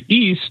 if you're in the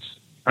East,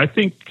 I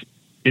think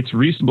it's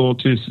reasonable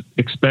to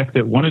expect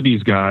that one of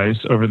these guys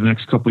over the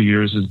next couple of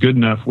years is good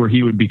enough where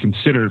he would be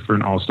considered for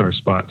an all-star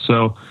spot.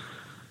 So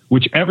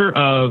whichever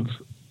of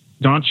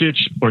Doncic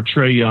or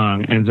Trae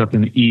Young ends up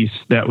in the East,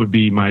 that would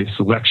be my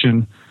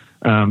selection.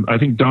 I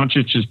think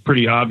Doncic is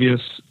pretty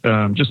obvious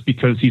just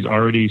because he's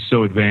already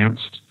so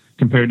advanced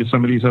compared to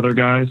some of these other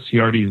guys. He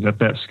already is at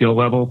that skill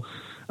level.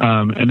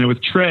 And then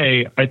with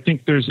Trae, I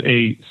think there's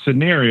a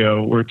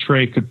scenario where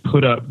Trae could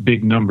put up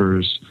big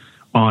numbers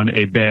on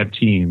a bad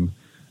team,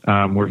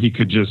 where he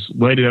could just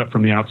light it up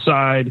from the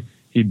outside.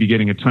 He'd be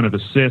getting a ton of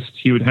assists.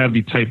 He would have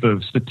the type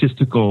of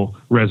statistical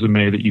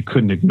resume that you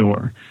couldn't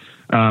ignore.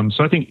 So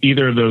I think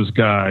either of those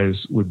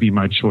guys would be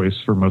my choice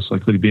for most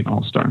likely to be an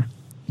all-star.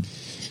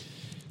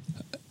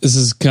 This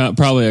is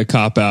probably a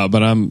cop-out,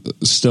 but I'm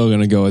still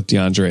going to go with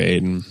DeAndre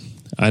Ayton.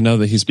 I know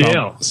that he's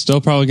still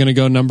probably going to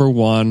go number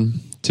 1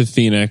 to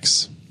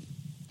Phoenix.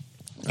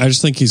 I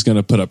just think he's going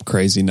to put up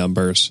crazy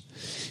numbers.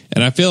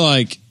 And I feel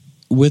like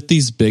with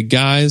these big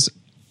guys,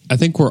 I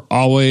think we're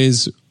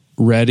always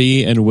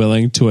ready and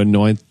willing to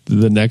anoint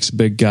the next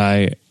big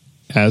guy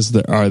as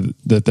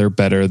that they're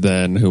better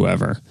than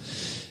whoever.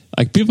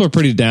 Like, people are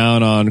pretty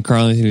down on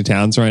Karl Anthony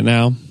Towns right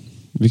now,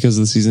 because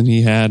of the season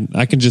he had.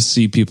 I can just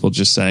see people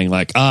just saying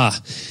like,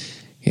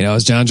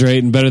 is DeAndre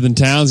Ayton better than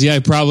Towns? Yeah, he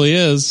probably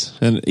is.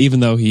 And even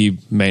though he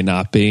may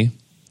not be,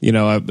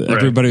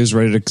 everybody was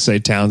ready to say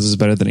Towns is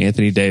better than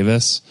Anthony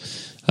Davis.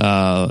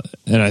 And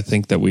I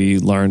think that we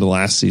learned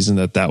last season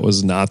that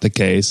was not the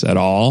case at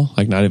all,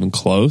 like not even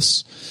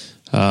close.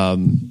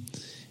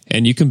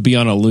 And you can be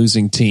on a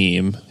losing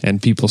team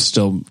and people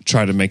still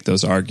try to make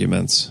those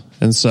arguments.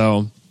 And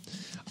so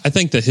I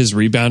think that his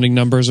rebounding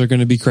numbers are going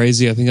to be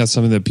crazy. I think that's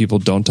something that people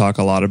don't talk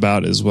a lot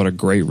about, is what a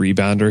great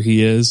rebounder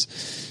he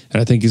is.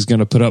 And I think he's going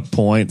to put up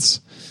points,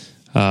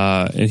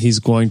 and he's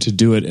going to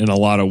do it in a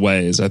lot of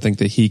ways. I think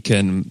that he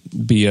can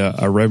be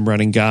a rim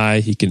running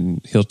guy.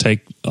 He'll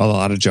take a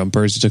lot of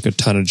jumpers. He took a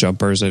ton of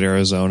jumpers at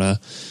Arizona.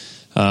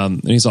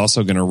 And he's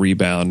also going to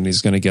rebound, and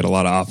he's going to get a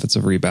lot of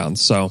offensive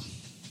rebounds. So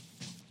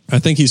I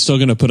think he's still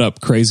going to put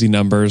up crazy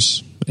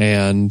numbers,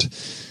 and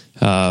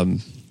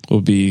will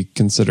be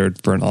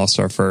considered for an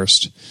All-Star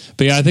first.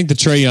 But yeah, I think the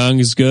Trae Young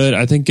is good.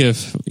 I think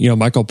if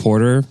Michael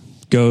Porter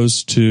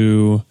goes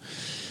to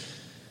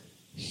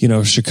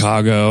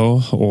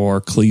Chicago or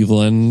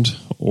Cleveland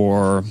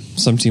or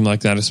some team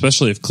like that,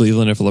 especially if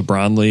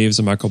LeBron leaves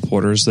and Michael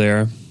Porter's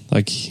there,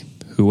 like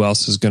who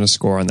else is going to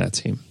score on that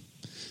team?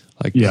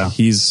 Like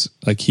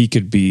he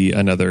could be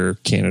another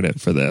candidate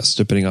for this,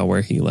 depending on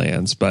where he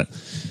lands. But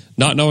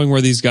not knowing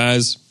where these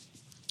guys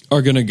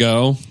are going to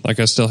go,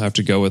 like I still have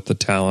to go with the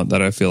talent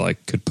that I feel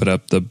like could put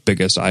up the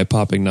biggest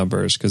eye-popping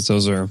numbers, because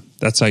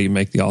that's how you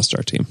make the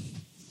All-Star team.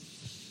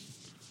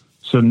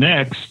 So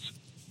next,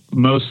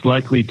 most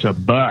likely to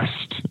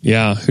bust.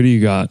 Yeah, who do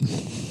you got?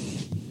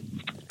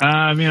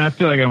 I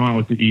feel like I went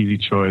with the easy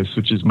choice,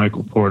 which is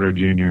Michael Porter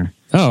Jr.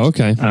 Oh,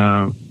 okay.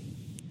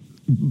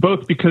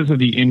 Both because of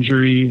the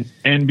injury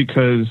and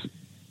because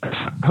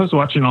I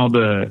watched all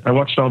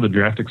the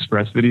Draft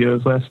Express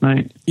videos last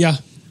night. Yeah.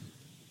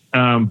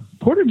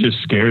 Porter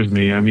just scares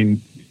me. I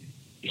mean,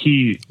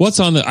 what's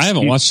on I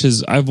haven't watched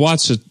his. I've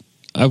watched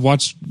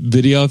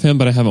video of him,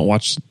 but I haven't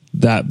watched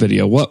that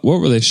video. What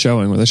were they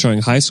showing? Were they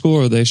showing high school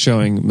or were they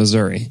showing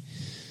Missouri?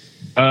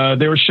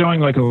 They were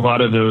showing like a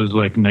lot of those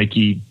like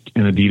Nike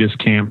and Adidas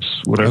camps,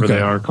 whatever they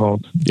are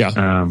called.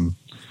 Yeah.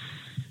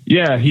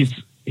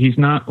 He's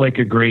not like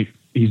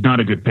he's not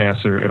a good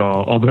passer at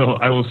all. Although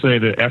I will say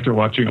that after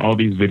watching all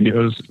these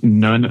videos,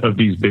 none of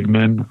these big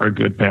men are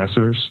good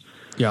passers.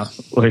 Yeah.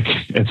 Like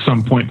at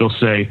some point they'll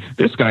say,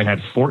 this guy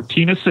had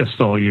 14 assists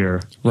all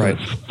year. Right.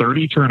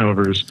 30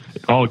 turnovers,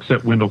 all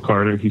except Wendell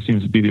Carter. He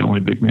seems to be the only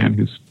big man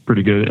who's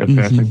pretty good at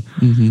passing.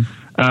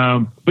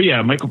 Mm-hmm. But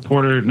yeah, Michael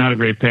Porter, not a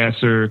great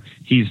passer.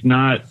 He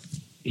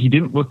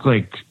didn't look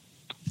like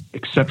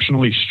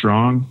exceptionally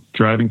strong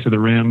driving to the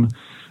rim.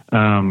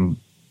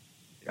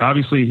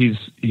 Obviously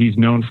he's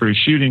known for his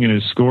shooting and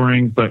his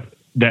scoring, but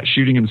that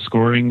shooting and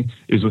scoring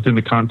is within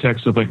the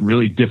context of like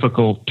really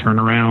difficult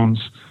turnarounds.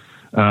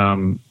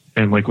 And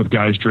like with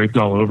guys draped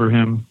all over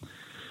him.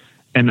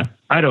 And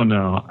I don't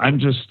know.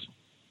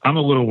 I'm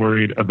a little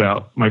worried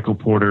about Michael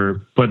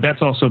Porter, but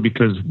that's also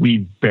because we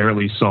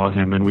barely saw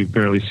him and we've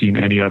barely seen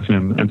any of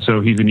him. And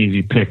so he's an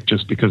easy pick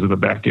just because of the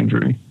back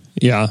injury.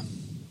 Yeah.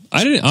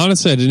 I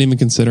didn't even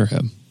consider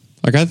him.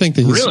 Like, I think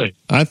that really,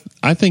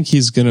 I think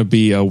he's going to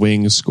be a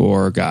wing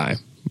scorer guy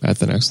at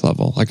the next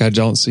level. Like, I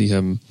don't see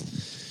him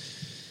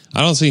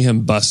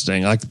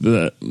busting. Like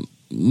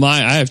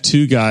I have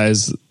two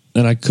guys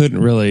and I couldn't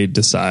really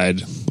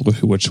decide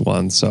which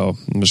one, so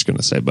I'm just going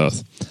to say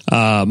both.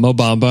 Mo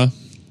Bamba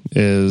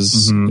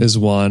is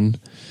one.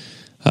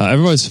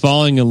 Everybody's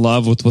falling in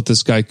love with what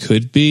this guy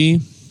could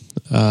be,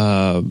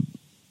 but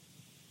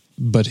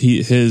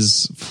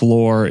his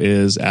floor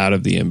is out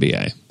of the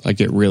NBA.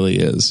 Like, it really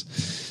is.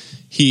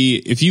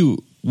 If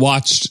you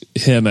watched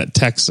him at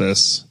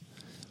Texas,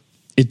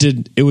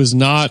 it was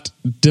not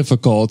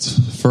difficult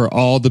for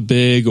all the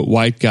big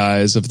white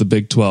guys of the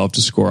Big 12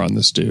 to score on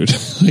this dude.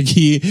 Like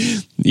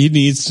he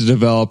needs to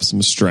develop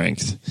some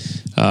strength.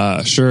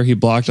 Sure, he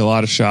blocked a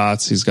lot of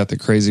shots. He's got the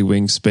crazy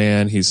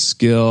wingspan. He's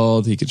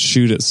skilled. He could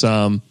shoot at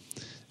some.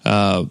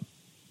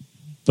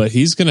 But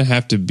he's going to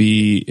have to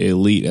be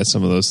elite at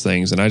some of those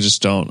things. And I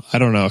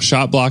don't know.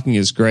 Shot blocking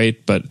is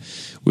great, but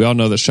we all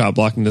know that shot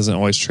blocking doesn't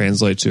always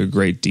translate to a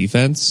great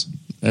defense.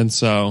 And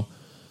so,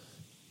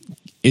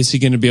 is he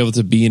going to be able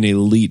to be an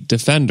elite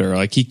defender?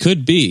 Like, he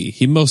could be.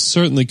 He most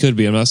certainly could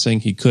be. I'm not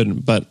saying he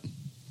couldn't, but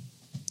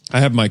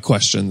I have my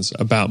questions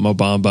about Mo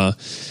Bamba.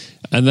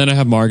 And then I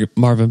have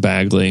Marvin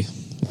Bagley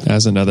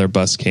as another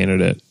bust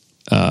candidate,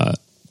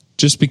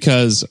 just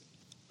because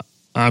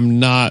I'm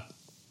not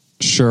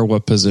sure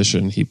what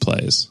position he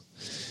plays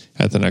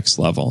at the next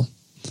level,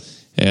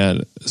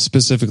 and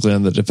specifically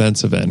on the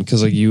defensive end,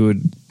 because like you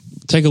would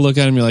take a look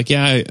at him, you're like,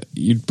 yeah,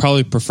 you'd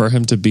probably prefer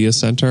him to be a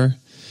center.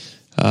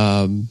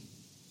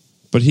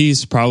 But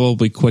he's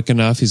probably quick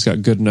enough. He's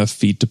got good enough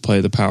feet to play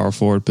the power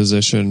forward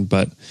position.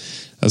 But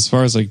as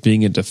far as like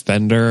being a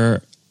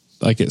defender,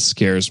 like it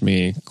scares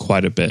me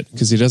quite a bit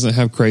because he doesn't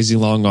have crazy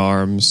long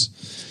arms.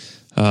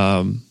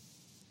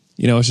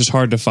 It's just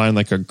hard to find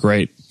like a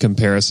great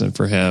comparison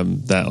for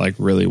him that like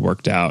really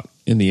worked out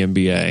in the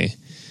NBA.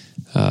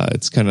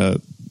 It's kind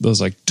of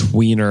those like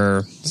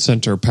tweener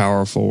center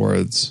power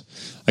forwards.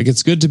 Like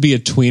it's good to be a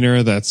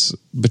tweener that's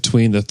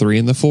between the 3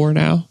 and the 4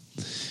 now.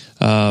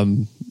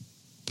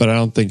 But I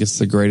don't think it's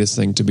the greatest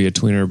thing to be a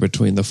tweener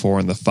between the 4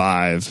 and the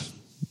 5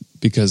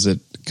 because it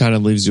kind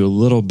of leaves you a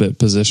little bit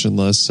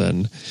positionless.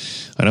 And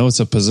I know it's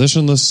a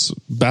positionless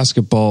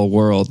basketball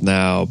world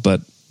now,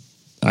 but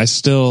I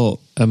still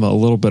am a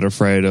little bit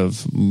afraid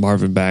of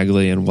Marvin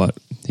Bagley and what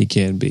he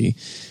can be.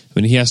 I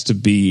mean, he has to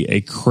be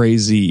a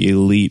crazy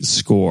elite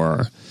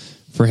scorer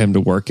for him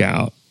to work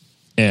out.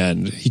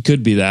 And he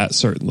could be that,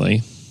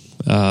 certainly.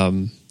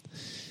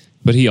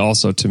 But he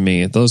also, to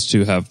me, those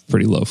two have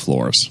pretty low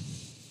floors.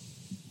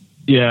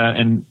 Yeah,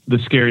 and the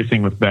scary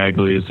thing with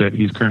Bagley is that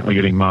he's currently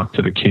getting mocked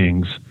to the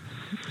Kings.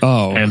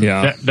 Oh, and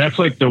yeah. That's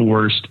like the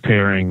worst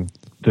pairing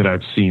that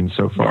I've seen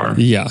so far.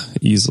 Yeah,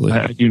 easily.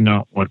 I do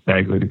not want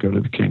Bagley to go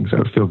to the Kings. I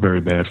would feel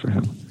very bad for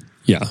him.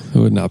 Yeah, it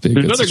would not be a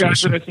There's good other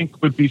situation. guys that I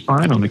think would be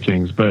fine on the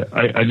Kings, but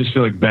I just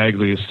feel like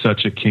Bagley is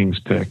such a Kings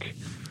pick.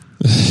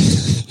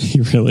 He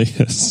really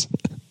is.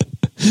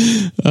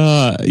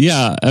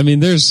 Yeah, I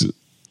mean,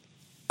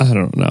 I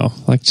don't know.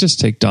 Like, just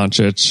take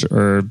Doncic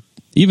or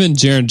even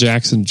Jaren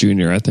Jackson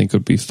Jr., I think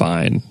would be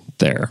fine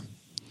there.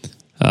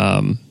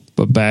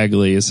 But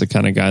Bagley is the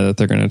kind of guy that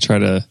they're going to try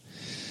to...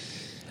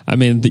 I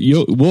mean,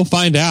 we'll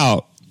find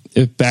out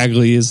if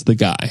Bagley is the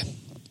guy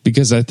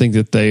because I think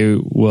that they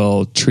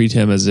will treat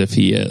him as if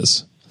he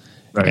is.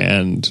 Right.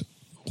 And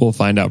we'll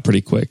find out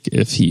pretty quick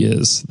if he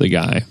is the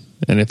guy.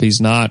 And if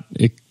he's not,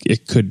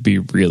 it could be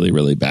really,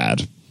 really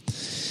bad.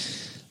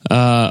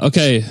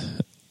 Okay,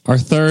 our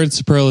third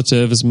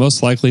superlative is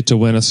most likely to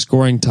win a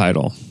scoring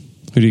title.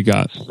 Who do you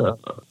got?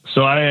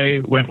 So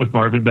I went with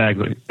Marvin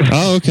Bagley.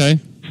 Oh, okay.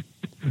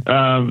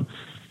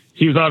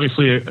 He was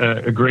obviously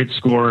a great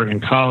scorer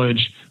in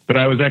college, but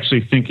I was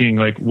actually thinking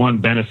like one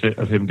benefit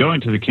of him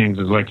going to the Kings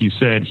is, like you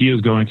said, he is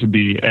going to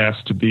be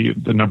asked to be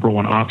the number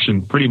one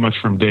option pretty much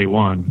from day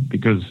one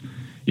because,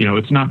 you know,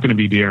 it's not going to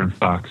be De'Aaron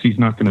Fox. He's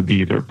not going to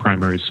be their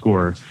primary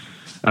scorer.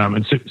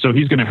 And so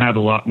he's going to have a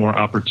lot more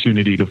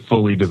opportunity to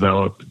fully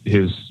develop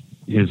his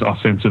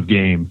offensive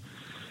game.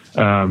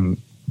 And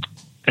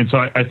so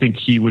I think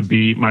he would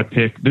be my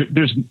pick.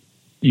 There's,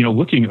 you know,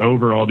 looking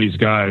over all these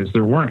guys,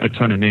 there weren't a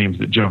ton of names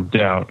that jumped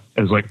out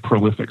as like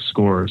prolific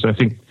scorers. I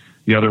think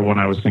the other one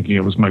I was thinking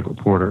of was Michael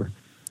Porter.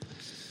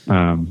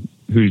 Who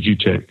did you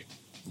take?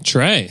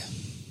 Trey.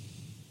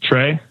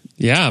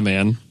 Yeah,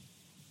 man.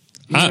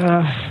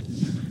 Why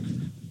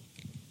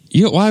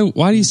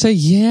do you say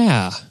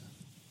yeah?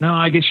 No,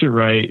 I guess you're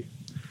right.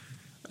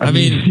 I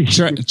mean,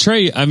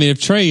 Trey. I mean, if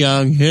Trae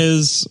Young,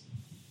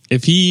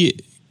 if he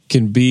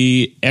can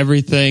be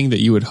everything that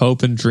you would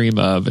hope and dream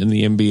of in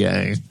the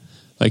NBA,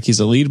 like he's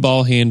a lead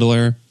ball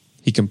handler,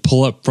 he can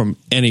pull up from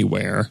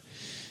anywhere.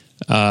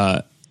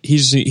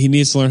 He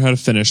needs to learn how to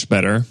finish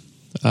better,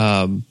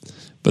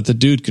 but the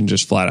dude can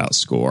just flat out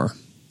score.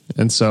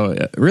 And so,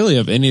 really,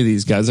 of any of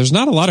these guys, there's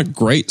not a lot of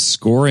great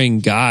scoring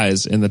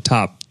guys in the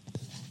top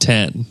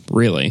 10.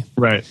 Really,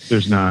 right?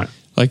 There's not.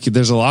 Like,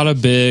 there's a lot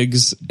of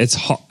bigs.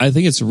 I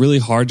think it's really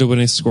hard to win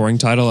a scoring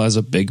title as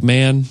a big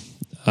man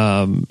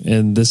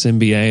in this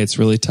NBA. It's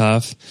really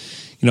tough.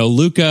 You know,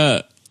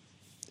 Luka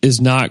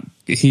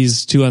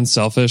he's too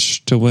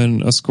unselfish to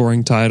win a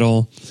scoring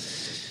title.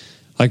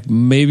 Like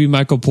maybe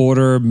Michael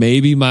Porter,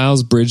 maybe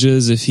Miles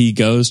Bridges if he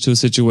goes to a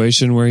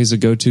situation where he's a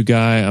go-to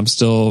guy.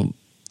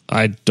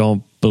 I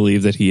don't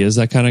believe that he is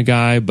that kind of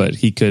guy, but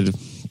he could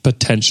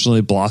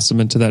potentially blossom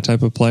into that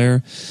type of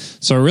player.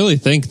 So I really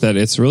think that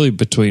it's really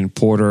between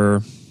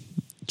Porter,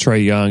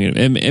 Trae Young,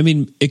 and I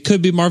mean, it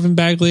could be Marvin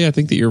Bagley. I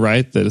think that you're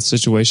right that a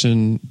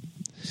situation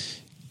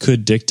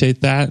could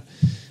dictate that.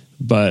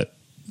 But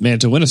man,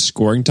 to win a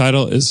scoring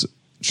title is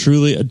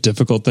truly a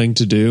difficult thing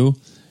to do.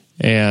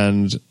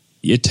 And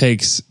it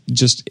takes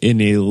just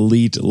an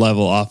elite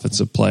level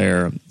offensive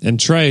player. And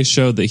Trae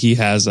showed that he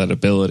has that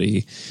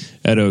ability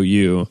at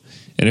OU.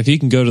 And if he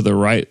can go to the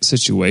right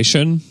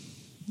situation,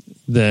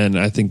 then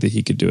I think that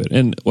he could do it.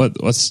 And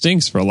what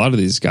stinks for a lot of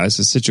these guys,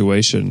 the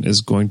situation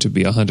is going to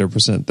be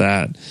 100%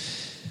 that.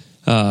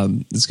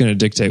 It's going to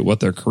dictate what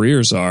their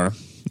careers are.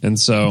 And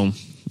so,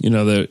 you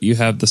know, you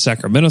have the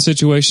Sacramento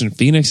situation.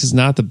 Phoenix is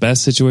not the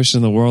best situation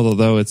in the world,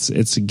 although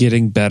it's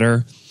getting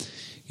better.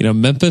 You know,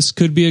 Memphis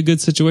could be a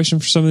good situation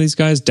for some of these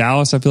guys.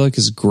 Dallas, I feel like,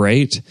 is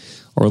great.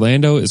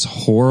 Orlando is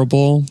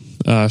horrible.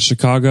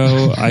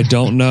 Chicago, I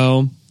don't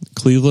know.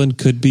 Cleveland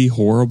could be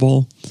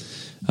horrible.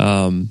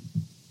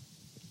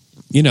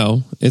 You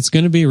know, it's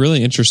going to be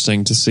really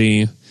interesting to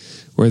see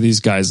where these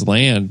guys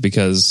land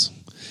because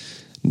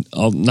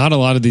not a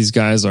lot of these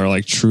guys are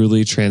like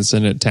truly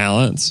transcendent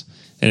talents.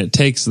 And it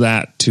takes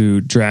that to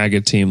drag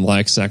a team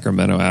like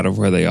Sacramento out of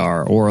where they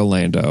are, or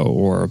Orlando,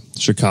 or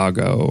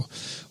Chicago,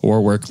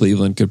 or where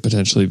Cleveland could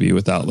potentially be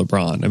without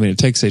LeBron. I mean, it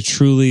takes a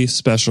truly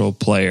special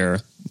player,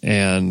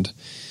 and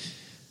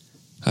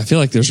I feel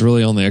like there's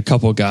really only a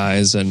couple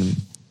guys, and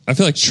I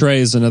feel like Trae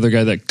is another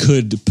guy that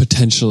could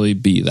potentially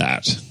be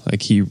that.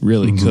 Like, he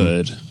really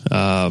could.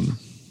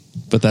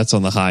 But that's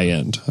on the high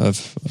end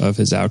of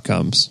his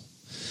outcomes.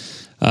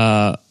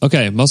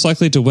 Okay, most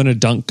likely to win a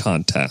dunk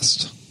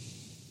contest.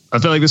 I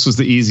feel like this was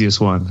the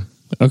easiest one.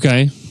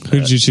 Okay, who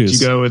did you choose?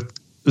 Did you go with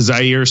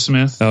Zaire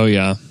Smith? Oh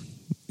yeah,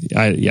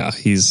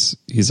 he's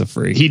a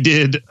freak. He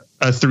did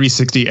a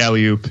 360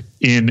 alley-oop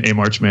in a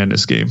March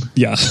Madness game.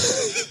 Yeah.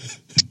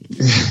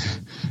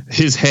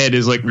 His head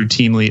is like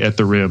routinely at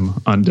the rim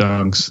on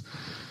dunks.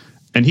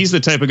 And he's the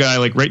type of guy,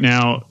 like right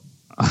now,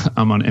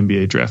 I'm on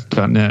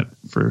NBADraft.net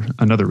for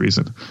another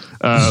reason.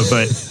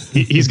 But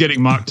he's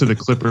getting mocked to the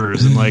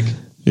Clippers. And like,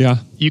 yeah,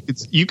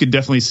 you could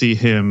definitely see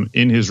him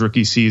in his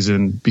rookie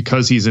season,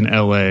 because he's in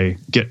LA,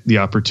 get the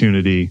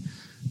opportunity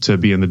to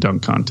be in the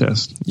dunk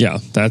contest. Yeah,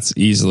 that's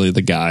easily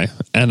the guy.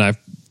 And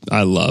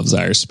I love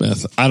Zaire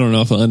Smith. I don't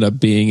know if he'll end up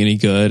being any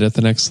good at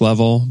the next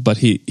level, but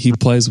he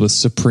plays with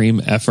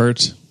supreme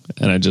effort,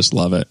 and I just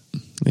love it.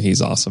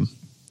 He's awesome.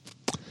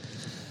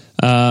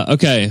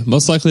 Okay,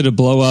 most likely to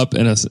blow up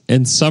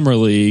in summer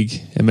league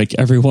and make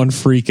everyone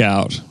freak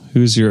out.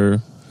 Who's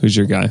your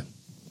guy?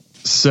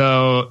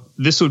 So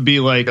this would be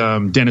like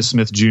Dennis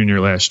Smith Jr.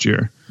 last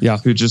year. Yeah,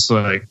 who just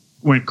like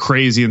went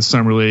crazy in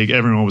summer league.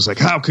 Everyone was like,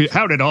 how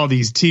did all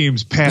these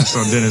teams pass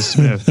on Dennis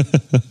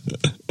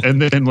Smith?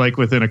 And then like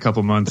within a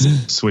couple months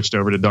switched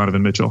over to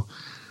Donovan Mitchell.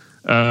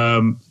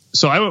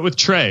 So I went with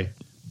Trey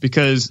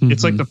because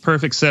it's like the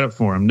perfect setup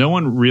for him. No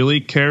one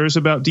really cares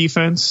about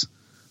defense.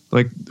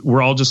 Like,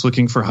 we're all just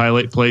looking for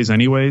highlight plays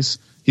anyways.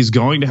 He's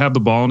going to have the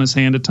ball in his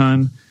hand a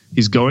ton.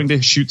 He's going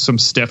to shoot some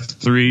step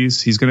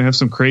threes. He's going to have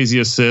some crazy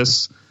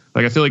assists.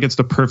 Like, I feel like it's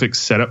the perfect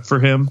setup for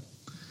him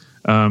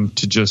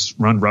to just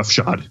run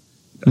roughshod.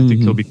 I think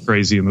he'll be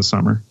crazy in the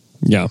summer.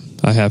 Yeah,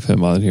 I have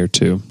him on here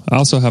too. I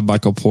also have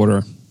Michael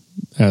Porter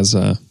as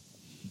a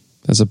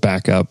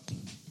backup,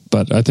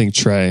 but I think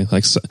Trey,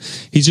 like,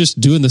 he's just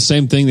doing the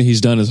same thing that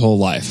he's done his whole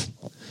life.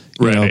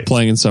 You know,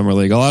 playing in summer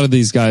league. A lot of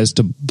these guys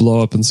to blow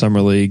up in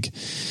summer league,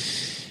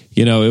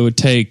 you know, it would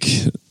take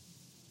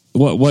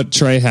what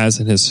Trey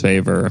has in his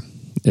favor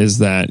is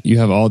that you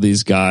have all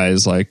these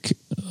guys like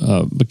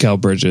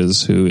Mikal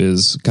Bridges, who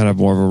is kind of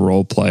more of a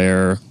role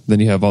player. Then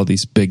you have all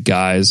these big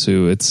guys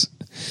who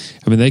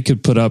they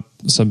could put up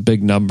some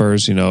big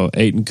numbers. You know,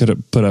 Ayton could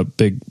have put up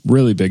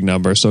really big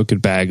numbers. So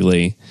could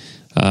Bagley.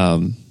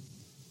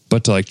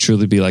 But to like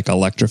truly be like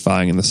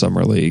electrifying in the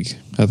summer league,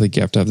 I think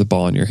you have to have the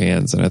ball in your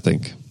hands. And I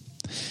think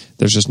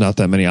there's just not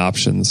that many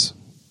options,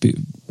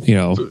 you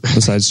know,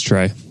 besides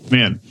Trey.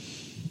 Man,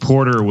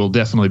 Porter will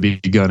definitely be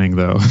gunning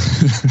though.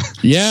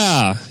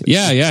 Yeah,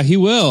 he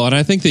will. And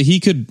I think that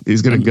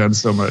he's going to gun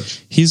so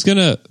much. He's going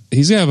to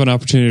have an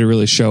opportunity to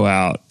really show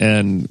out.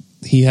 And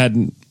he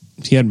hadn't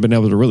been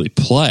able to really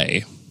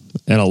play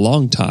in a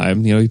long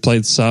time. You know, he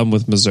played some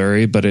with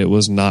Missouri, but it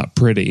was not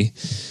pretty.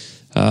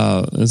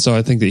 And so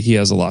I think that he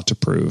has a lot to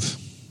prove.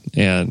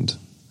 And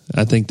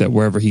I think that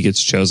wherever he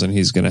gets chosen,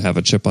 he's going to have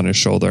a chip on his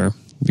shoulder,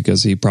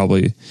 because he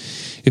probably,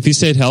 if he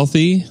stayed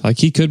healthy, like,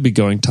 he could be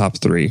going top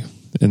 3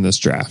 in this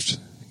draft,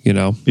 you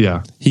know?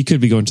 Yeah. He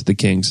could be going to the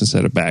Kings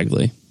instead of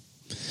Bagley.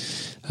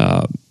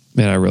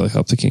 Man, I really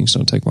hope the Kings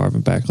don't take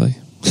Marvin Bagley.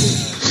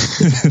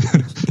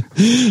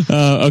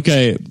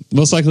 Okay.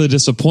 Most likely to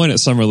disappoint at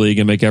Summer League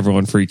and make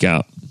everyone freak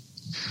out.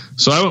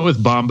 So I went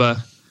with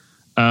Bamba.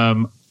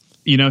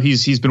 You know,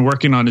 he's been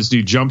working on his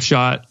new jump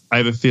shot. I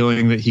have a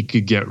feeling that he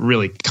could get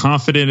really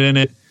confident in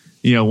it,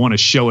 you know, want to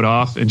show it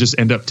off and just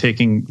end up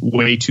taking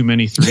way too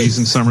many threes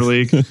in summer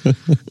league. And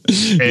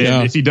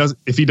if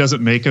he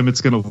doesn't make them, it's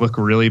going to look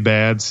really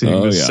bad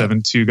seeing this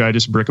 7'2" guy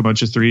just brick a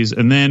bunch of threes.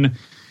 And then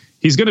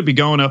he's going to be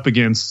going up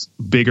against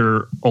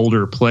bigger,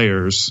 older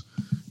players,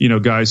 you know,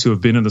 guys who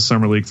have been in the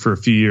summer league for a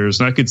few years.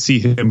 And I could see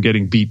him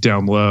getting beat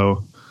down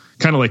low,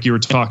 kind of like you were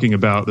talking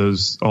about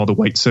all the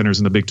white centers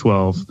in the Big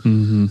 12.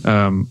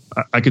 Mm-hmm.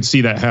 I could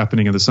see that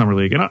happening in the summer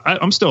league. And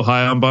I'm still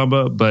high on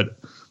Bamba, but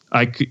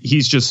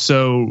he's just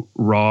so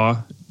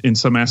raw in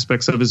some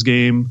aspects of his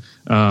game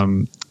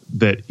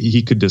that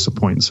he could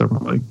disappoint in summer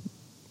league.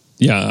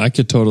 Yeah, I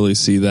could totally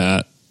see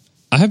that.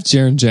 I have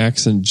Jaren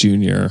Jackson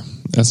Jr.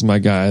 as my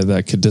guy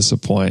that could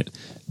disappoint.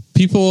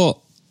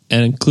 People,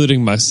 and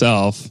including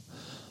myself,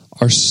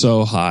 are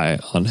so high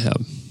on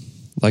him.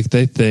 Like,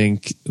 they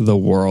think the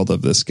world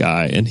of this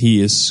guy, and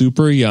he is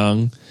super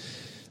young.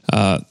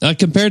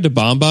 Compared to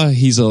Bamba,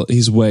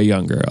 he's way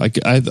younger. Like,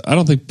 I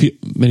don't think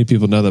many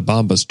people know that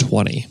Bamba's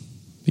 20.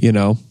 You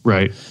know,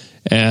 right?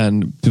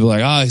 And people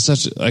are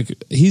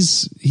like,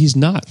 he's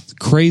not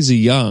crazy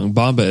young.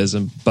 Bamba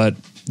isn't, but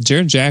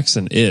Jaren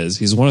Jackson is.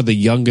 He's one of the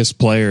youngest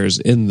players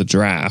in the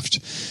draft,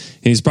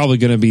 and he's probably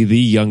going to be the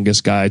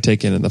youngest guy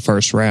taken in the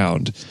first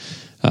round.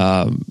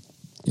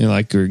 You know,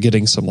 like, we're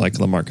getting some like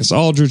LaMarcus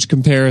Aldridge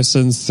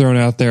comparisons thrown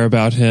out there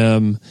about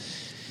him.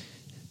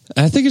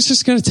 I think it's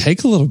just going to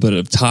take a little bit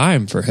of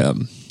time for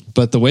him.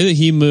 But the way that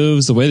he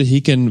moves, the way that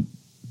he can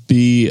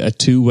be a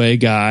two-way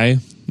guy,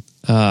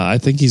 I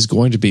think he's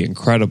going to be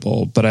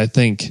incredible. But I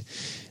think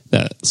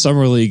that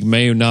Summer League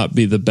may not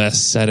be the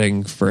best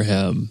setting for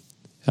him,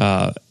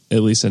 at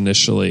least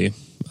initially.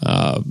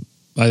 I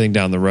think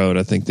down the road,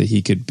 I think that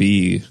he could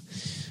be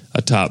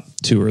a top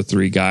 2 or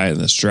 3 guy in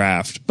this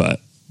draft.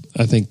 But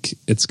I think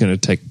it's going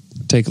to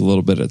take a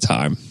little bit of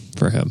time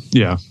for him.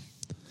 Yeah.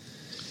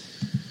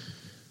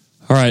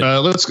 All right.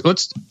 Let's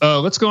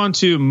go on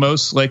to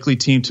most likely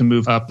team to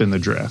move up in the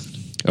draft.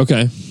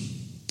 Okay.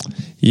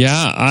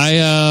 Yeah,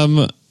 I'm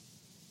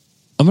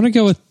going to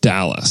go with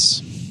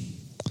Dallas.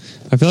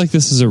 I feel like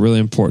this is a really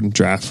important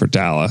draft for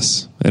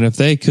Dallas. And if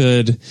they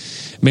could,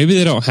 maybe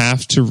they don't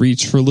have to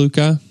reach for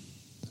Luka,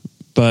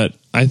 but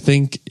I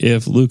think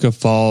if Luka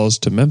falls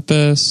to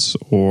Memphis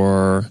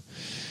or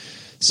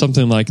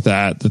something like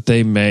that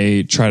they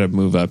may try to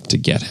move up to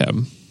get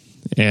him.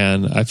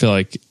 And I feel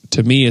like,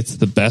 to me, it's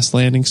the best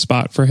landing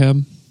spot for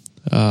him.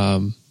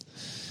 But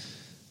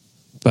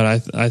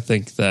I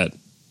think that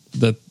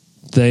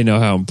they know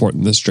how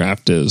important this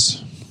draft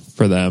is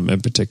for them in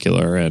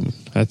particular, and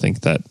I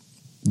think that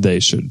they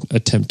should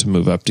attempt to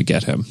move up to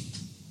get him.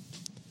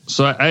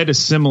 So I had a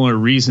similar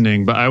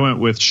reasoning, but I went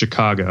with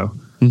Chicago.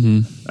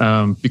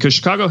 Because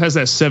Chicago has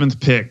that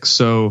 7th pick,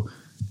 so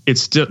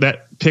it's still,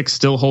 that pick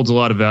still holds a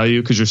lot of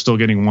value because you're still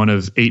getting one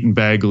of Ayton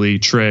Bagley,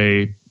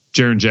 Trey,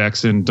 Jaren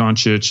Jackson,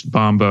 Doncic,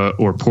 Bamba,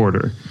 or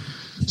Porter.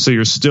 So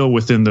you're still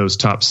within those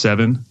top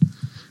 7.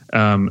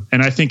 And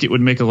I think it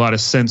would make a lot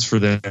of sense for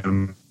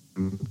them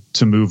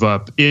to move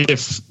up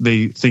if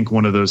they think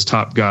one of those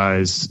top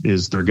guys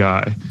is their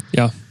guy.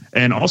 Yeah.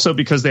 And also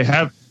because they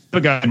have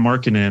a guy in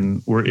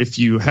Markkanen where if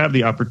you have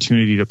the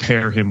opportunity to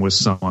pair him with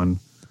someone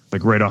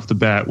like right off the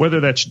bat,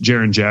 whether that's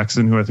Jaren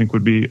Jackson, who I think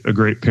would be a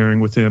great pairing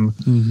with him,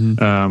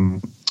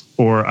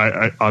 or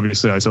I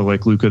obviously I still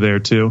like Luka there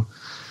too.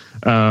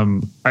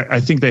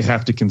 I think they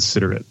have to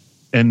consider it,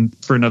 and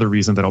for another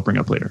reason that I'll bring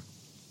up later.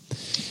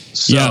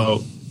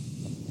 So,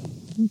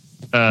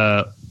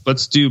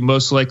 let's do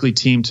most likely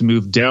team to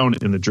move down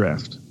in the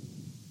draft.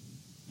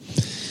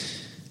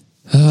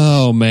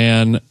 Oh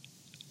man,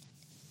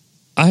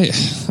 I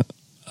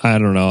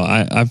don't know.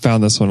 I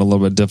found this one a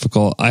little bit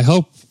difficult. I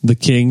hope the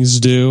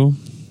Kings do.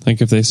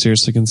 Like if they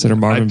seriously consider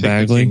Marvin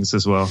Bagley, the Kings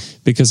as well,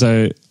 because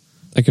if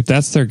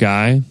that's their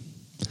guy.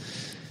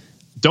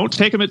 Don't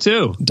take him at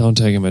 2. Don't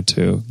take him at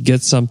 2.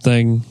 Get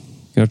something,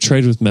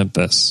 trade with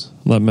Memphis.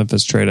 Let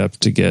Memphis trade up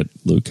to get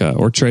Luka,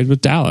 or trade with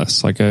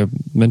Dallas. Like I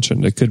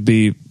mentioned, it could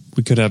be,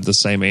 we could have the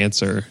same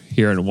answer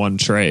here in one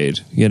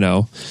trade,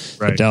 Right.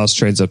 If Dallas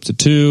trades up to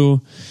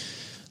 2.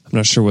 I'm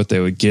not sure what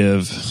they would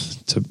give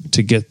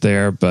to get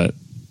there, but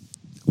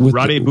with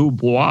Roddy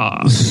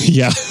Beaubois.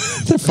 Yeah.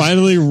 They're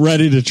finally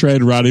ready to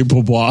trade Roddy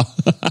Beaubois.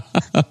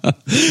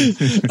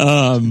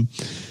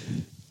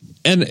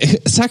 And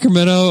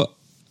Sacramento,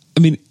 I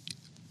mean,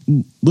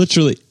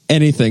 literally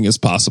anything is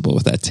possible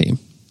with that team.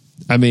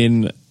 I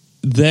mean,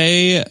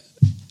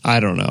 I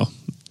don't know.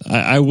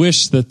 I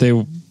wish that they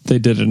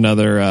did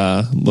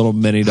another little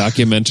mini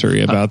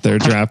documentary about their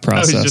draft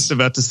process. I was just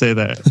about to say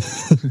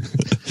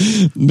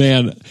that.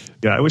 Man.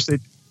 Yeah, I wish they...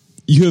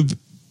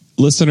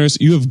 Listeners,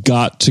 you have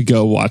got to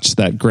go watch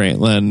that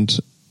Grantland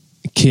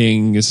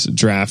Kings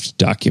draft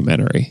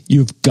documentary.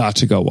 You've got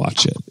to go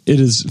watch it.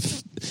 It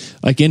is,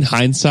 like, in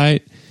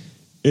hindsight,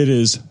 it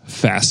is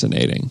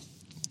fascinating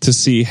to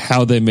see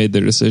how they made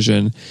their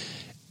decision.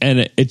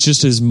 And it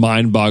just is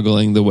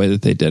mind-boggling the way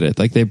that they did it.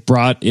 Like, they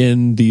brought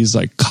in these,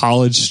 like,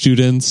 college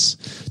students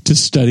to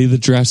study the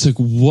draft. It's like,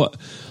 what?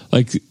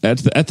 Like, at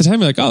the time,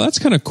 you're like, oh, that's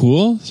kind of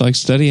cool. So, like,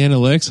 study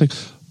analytics. Like,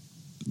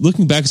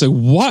 looking back, it's like,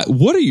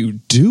 what are you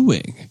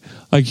doing?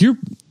 Like, you're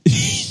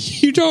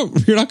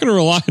not going to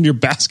rely on your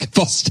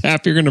basketball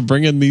staff. You're going to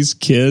bring in these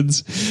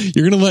kids.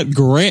 You're going to let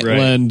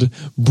Grantland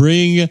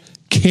bring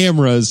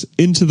cameras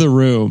into the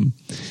room.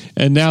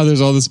 And now there's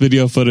all this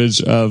video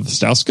footage of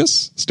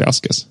Stauskas.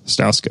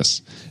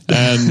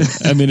 And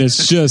I mean,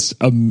 it's just,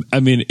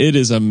 it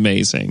is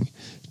amazing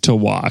to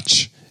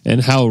watch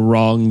and how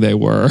wrong they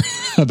were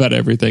about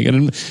everything.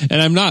 And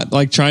I'm not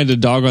like trying to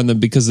dog on them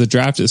because the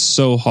draft is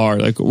so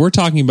hard. Like, we're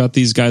talking about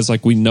these guys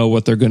like we know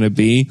what they're going to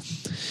be.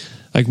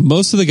 Like,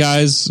 most of the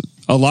guys,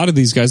 a lot of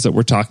these guys that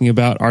we're talking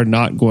about are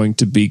not going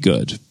to be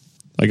good.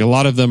 Like, a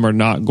lot of them are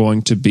not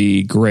going to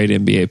be great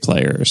NBA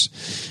players.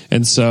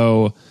 And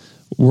so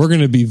we're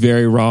going to be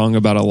very wrong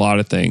about a lot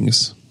of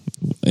things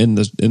in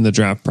the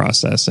draft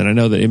process. And I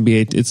know that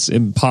NBA, it's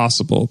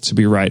impossible to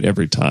be right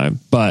every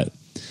time, but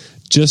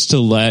just to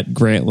let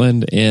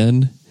Grantland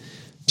in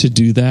to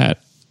do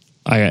that,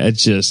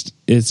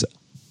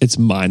 it's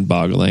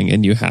mind-boggling,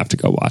 and you have to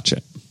go watch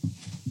it.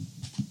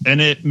 And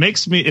it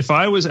makes me, if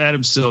I was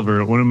Adam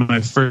Silver, one of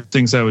my first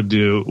things I would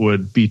do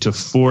would be to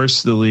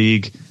force the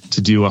league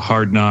to do a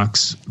Hard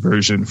Knocks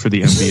version for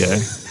the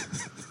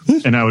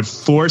NBA. And I would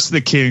force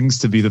the Kings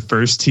to be the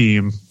first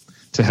team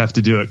to have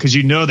to do it, because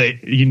you know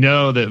that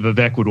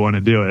Vivek would want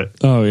to do it.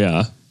 Oh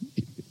yeah,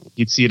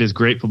 you'd see it as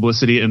great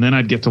publicity, and then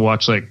I'd get to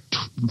watch like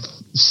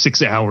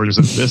 6 hours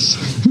of this.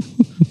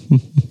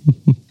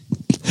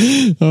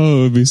 Oh,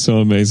 it would be so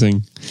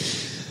amazing.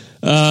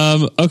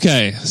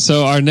 Okay,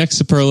 so our next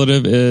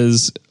superlative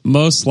is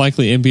most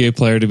likely NBA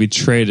player to be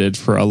traded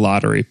for a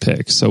lottery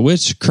pick. So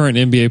which current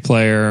NBA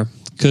player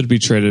could be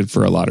traded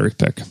for a lottery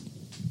pick?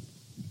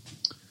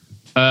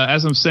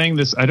 As I'm saying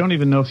this, I don't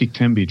even know if he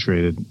can be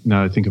traded,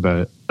 now that I think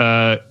about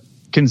it.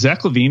 Can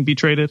Zach LaVine be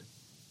traded?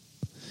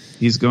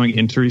 He's going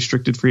into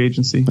restricted free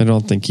agency? I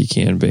don't think he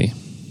can be.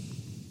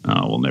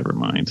 Oh, well, never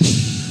mind.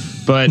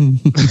 But,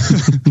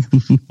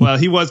 well,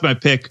 he was my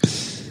pick.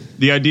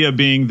 The idea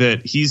being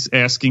that he's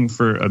asking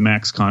for a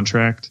max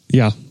contract.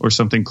 Yeah. Or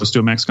something close to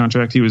a max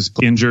contract. He was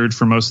injured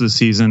for most of the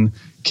season,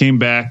 came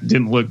back,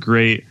 didn't look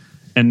great,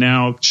 and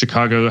now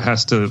Chicago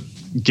has to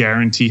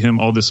guarantee him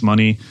all this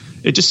money.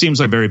 It just seems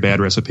like a very bad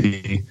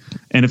recipe.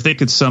 And if they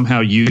could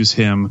somehow use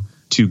him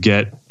to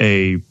get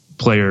a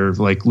player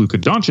like Luka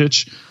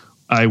Doncic,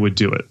 I would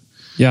do it.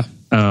 Yeah.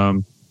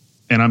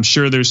 And I'm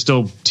sure there's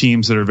still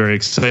teams that are very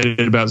excited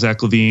about Zach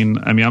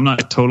LaVine. I mean, I'm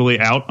not totally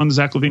out on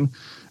Zach LaVine,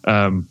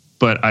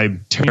 but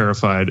I'm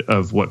terrified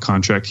of what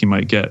contract he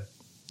might get.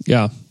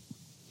 Yeah.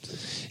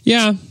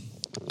 Yeah.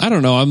 I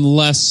don't know. I'm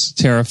less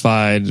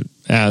terrified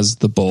as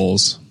the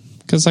Bulls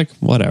because, like,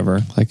 whatever.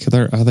 Like,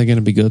 are they going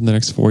to be good in the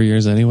next 4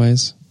 years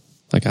anyways?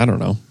 Like, I don't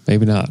know.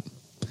 Maybe not.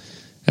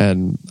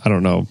 And I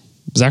don't know.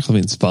 Zach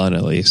LaVine's fun,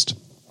 at least.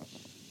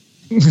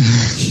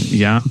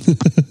 Yeah.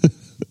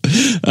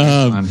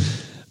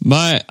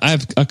 I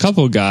have a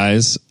couple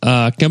guys.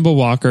 Kemba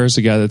Walker is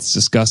a guy that's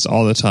discussed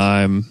all the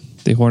time.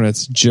 The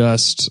Hornets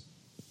just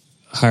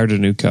hired a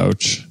new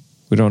coach.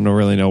 We don't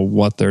really know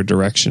what their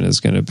direction is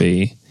going to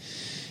be.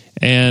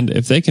 And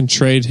if they can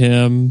trade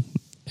him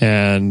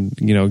and,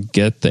 you know,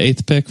 get the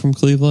 8th pick from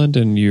Cleveland,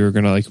 and you're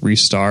going to like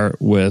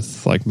restart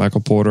with like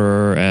Michael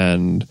Porter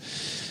and,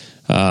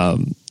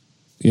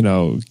 you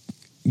know,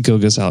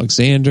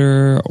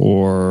 Gilgeous-Alexander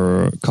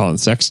or Colin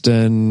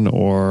Sexton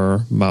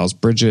or Miles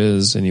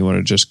Bridges, and you want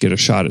to just get a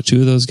shot at 2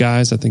 of those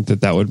guys, I think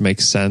that would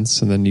make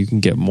sense, and then you can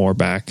get more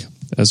back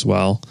as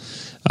well.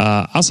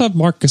 I also have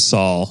Marc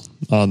Gasol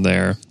on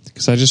there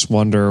because I just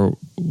wonder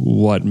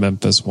what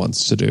Memphis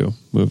wants to do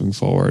moving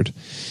forward.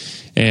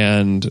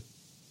 And,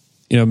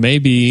 you know,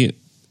 maybe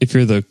if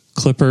you're the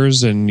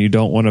Clippers and you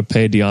don't want to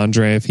pay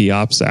DeAndre if he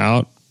opts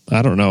out,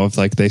 I don't know if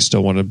like they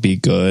still want to be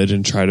good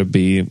and try to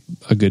be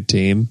a good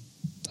team.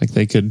 Like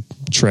they could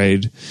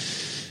trade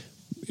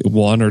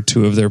 1 or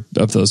 2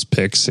 of those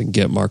picks and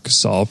get Marc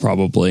Gasol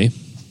probably.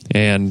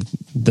 And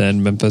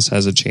then Memphis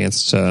has a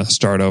chance to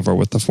start over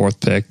with the 4th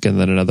pick and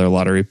then another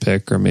lottery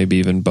pick or maybe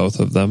even both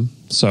of them.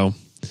 So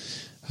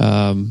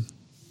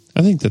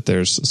I think that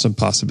there's some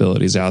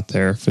possibilities out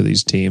there for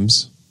these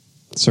teams,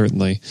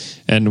 certainly.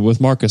 And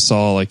with Marc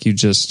Gasol, like you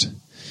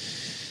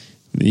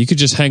could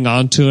just hang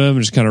on to him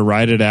and just kind of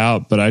ride it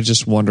out. But I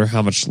just wonder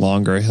how much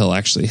longer he'll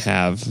actually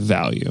have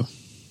value.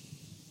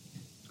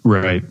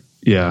 Right.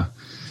 Yeah.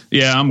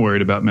 Yeah, I'm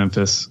worried about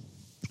Memphis.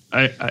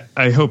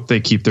 I hope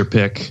they keep their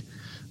pick.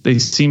 They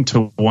seem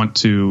to want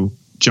to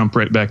jump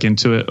right back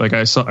into it. Like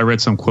I read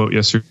some quote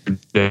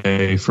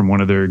yesterday from one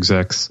of their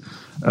execs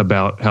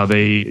about how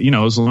they, you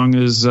know, as long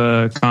as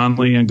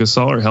Conley and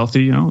Gasol are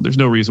healthy, you know, there's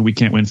no reason we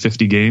can't win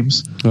 50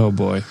 games. Oh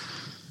boy.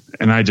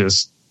 And I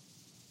just,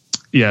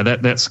 yeah,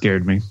 that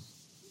scared me.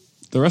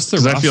 The rest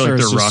of their roster, I feel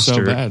like their roster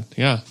so bad.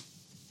 Yeah.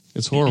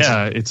 It's horrible.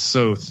 Yeah, it's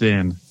so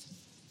thin.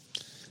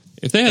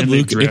 If they had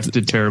Luka,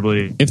 drafted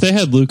terribly. If they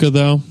had Luka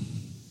though,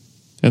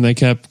 and they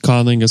kept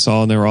Conley and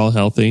Gasol and they were all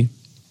healthy,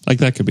 like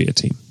that could be a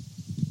team.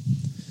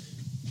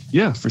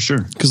 Yeah, for sure.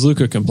 Because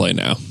Luka can play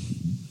now.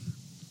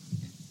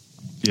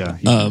 Yeah.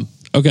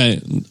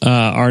 Okay.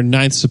 Our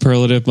 9th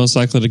superlative, most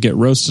likely to get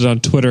roasted on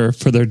Twitter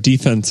for their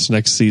defense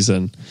next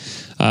season.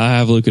 I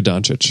have Luka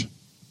Doncic.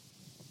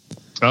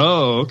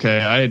 Oh, okay.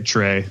 I had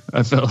Trey.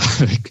 I felt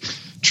like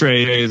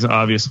Trey is an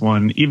obvious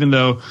one, even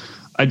though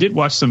I did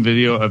watch some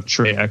video of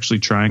Trey actually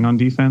trying on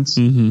defense.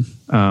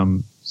 Mm-hmm.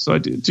 So I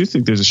do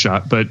think there's a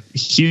shot, but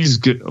he's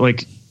good.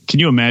 Like, can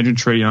you imagine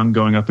Trae Young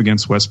going up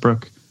against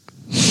Westbrook?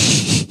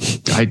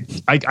 I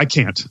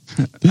can't.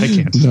 I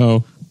can't.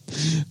 No.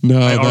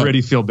 I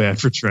already feel bad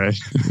for Trey.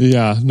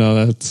 Yeah,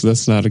 no,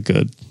 that's not a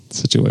good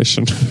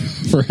situation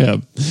for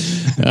him.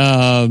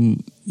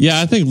 Yeah,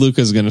 I think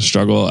Luka's going to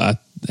struggle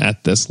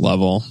at this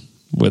level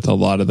with a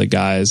lot of the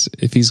guys.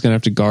 If he's going to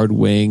have to guard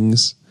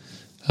wings,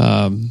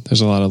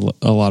 there's a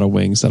lot of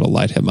wings that'll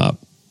light him up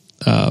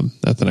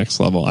at the next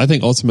level. I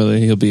think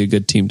ultimately he'll be a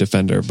good team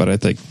defender, but I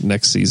think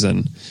next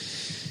season,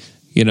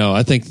 you know,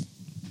 I think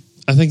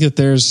that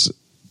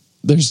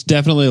there's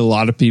definitely a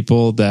lot of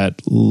people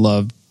that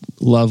love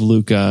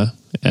Luka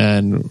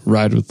and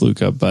ride with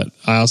Luka, but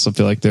I also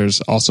feel like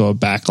there's also a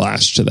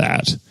backlash to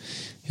that.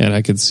 And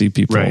I could see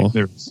people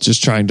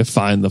just trying to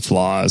find the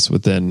flaws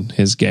within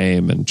his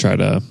game and try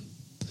to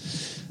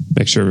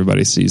make sure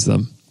everybody sees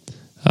them.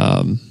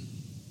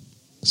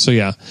 So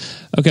yeah.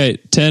 Okay.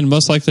 10,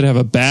 most likely to have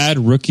a bad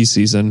rookie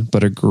season,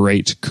 but a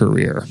great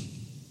career.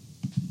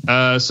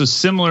 So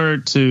similar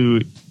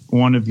to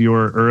one of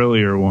your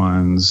earlier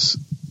ones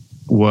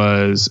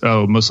was,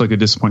 most likely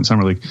disappointing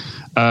summer league.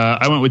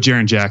 I went with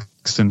Jaren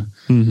Jackson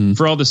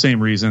for all the same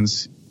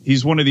reasons.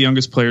 He's one of the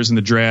youngest players in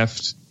the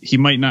draft. He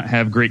might not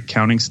have great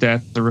counting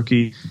stats, the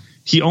rookie.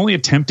 He only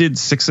attempted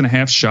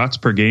 6.5 shots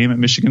per game at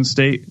Michigan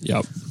State.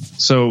 Yep.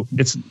 So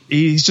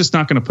he's just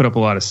not going to put up a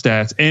lot of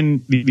stats.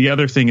 And the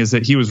other thing is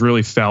that he was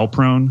really foul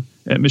prone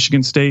at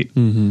Michigan State.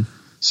 Mm-hmm.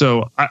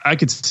 So I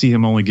could see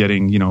him only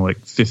getting,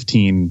 like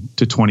 15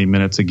 to 20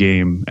 minutes a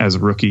game as a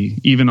rookie,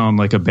 even on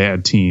like a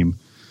bad team.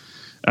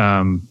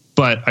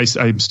 But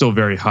I'm still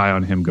very high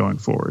on him going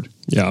forward.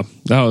 Yeah,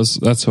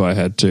 that's who I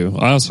had too.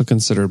 I also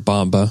considered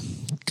Bamba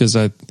because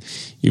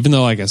even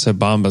though, like I said,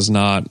 Bamba's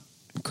not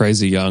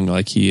crazy young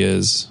like he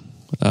is,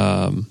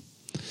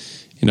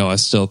 I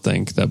still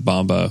think that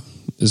Bamba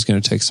is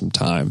going to take some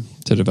time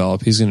to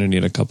develop. He's going to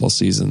need a couple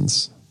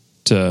seasons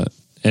and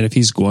if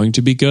he's going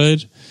to be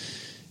good,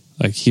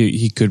 like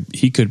he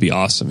could be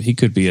awesome. He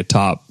could be a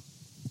top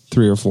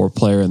 3 or 4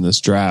 player in this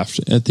draft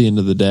at the end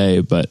of the day,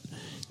 but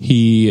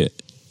he's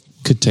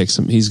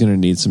going to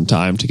need some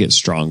time to get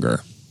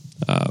stronger.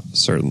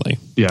 Certainly.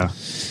 Yeah.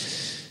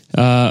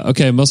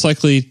 Okay. Most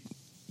likely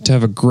to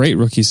have a great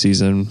rookie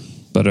season,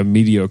 but a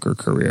mediocre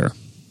career.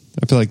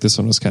 I feel like this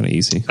one was kind of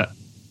easy.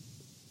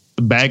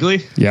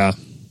 Bagley? Yeah.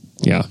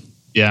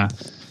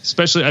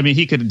 Especially,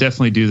 he could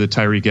definitely do the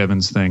Tyreek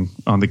Evans thing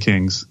on the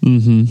Kings,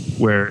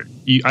 where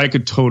I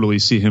could totally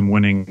see him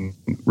winning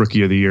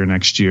Rookie of the Year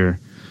next year,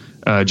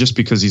 just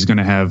because he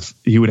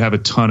would have a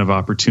ton of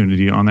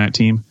opportunity on that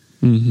team.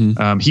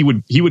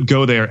 He would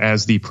go there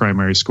as the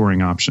primary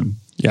scoring option.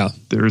 Yeah,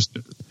 there's,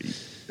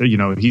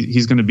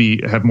 he's going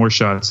to have more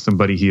shots than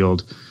Buddy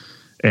Hield,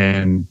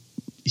 and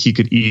he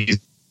could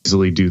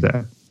easily do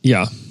that.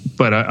 Yeah,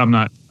 but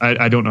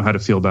I don't know how to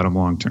feel about him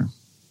long term.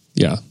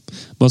 Yeah,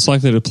 most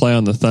likely to play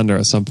on the Thunder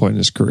at some point in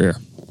his career.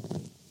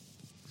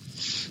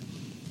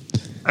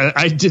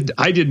 I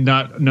did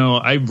not know.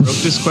 I wrote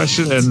this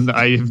question and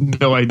I have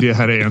no idea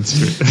how to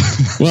answer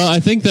it. Well, I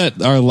think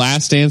that our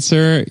last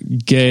answer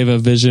gave a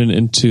vision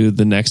into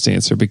the next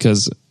answer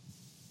because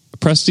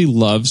Presti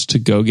loves to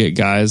go get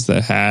guys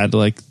that had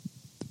like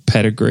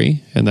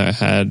pedigree and that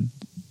had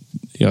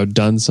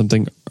done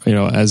something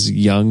as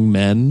young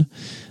men.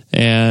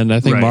 And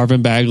I think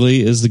Marvin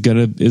Bagley is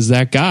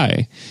that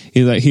guy.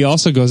 He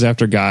also goes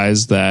after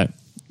guys that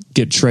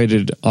get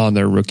traded on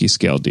their rookie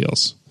scale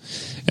deals.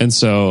 And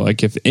so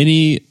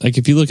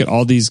if you look at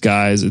all these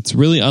guys, it's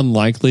really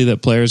unlikely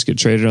that players get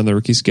traded on the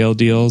rookie scale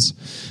deals.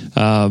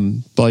 But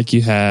like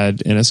you had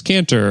Enes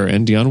Kanter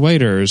and Deion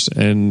Waiters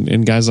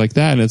and guys like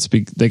that. And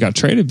they got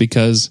traded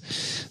because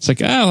it's we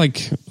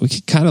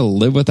could kind of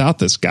live without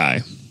this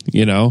guy,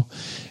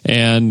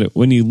 And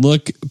when you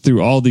look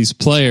through all these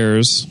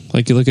players,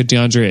 like you look at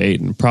DeAndre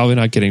Ayton, probably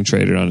not getting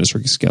traded on his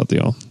rookie scale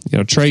deal.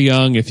 Trae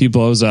Young, if he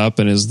blows up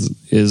and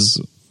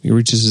he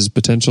reaches his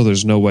potential,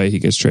 there's no way he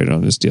gets traded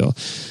on his deal.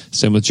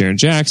 Same with Jaren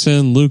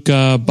Jackson,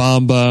 Luka,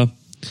 Bamba,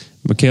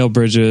 Mikal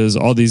Bridges,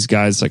 all these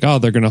guys. They're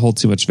going to hold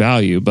too much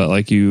value.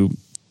 But you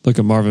look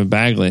at Marvin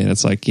Bagley, and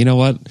it's you know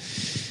what?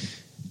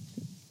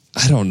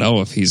 I don't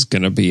know if he's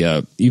going to be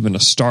even a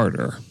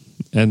starter.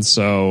 And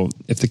so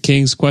if the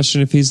Kings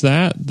question if he's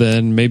that,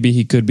 then maybe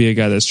he could be a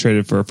guy that's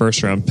traded for a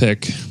first-round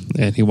pick,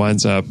 and he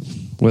winds up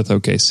with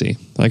OKC.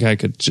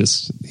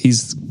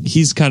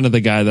 He's kind of the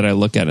guy that I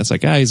look at and it's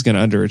he's going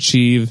to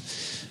underachieve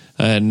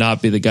and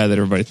not be the guy that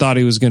everybody thought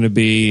he was going to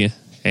be.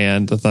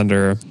 And the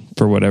Thunder,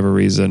 for whatever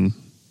reason,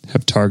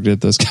 have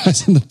targeted those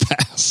guys in the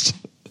past.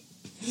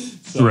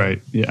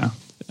 Right. Yeah.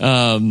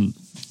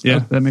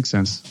 That makes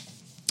sense.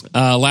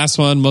 Last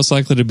one, most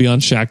likely to be on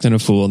Shackton a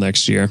Fool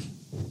next year.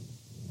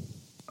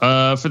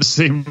 For the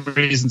same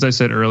reasons I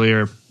said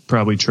earlier,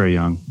 probably Trae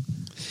Young.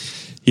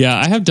 Yeah,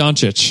 I have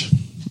Doncic.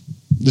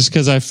 Just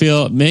because I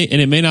feel, and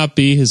it may not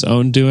be his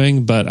own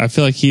doing, but I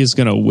feel like he is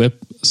going to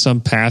whip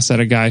some pass at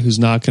a guy who's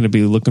not going to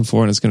be looking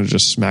for, and it's going to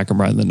just smack him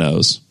right in the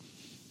nose.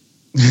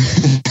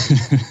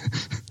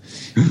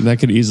 That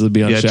could easily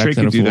be on Shaq. Trae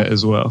could do that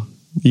as well.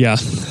 Yeah,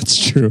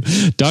 that's true.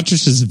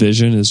 Doncic's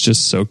vision is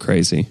just so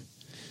crazy.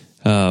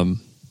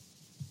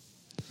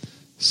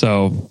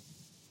 So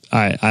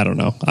I don't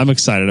know. I'm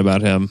excited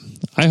about him.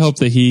 I hope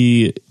that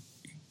he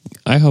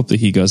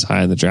goes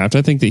high in the draft.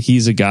 I think that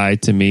he's a guy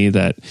to me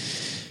that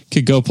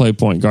could go play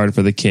point guard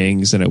for the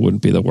Kings, and it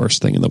wouldn't be the worst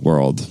thing in the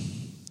world.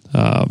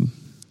 I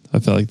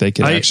feel like they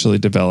could actually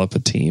develop a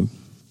team.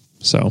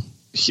 So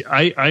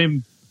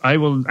I'm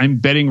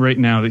betting right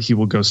now that he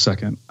will go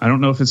second. I don't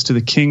know if it's to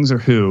the Kings or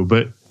who,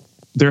 but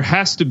there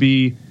has to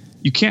be.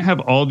 You can't have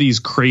all these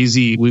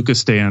crazy Luka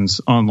stands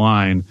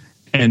online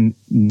and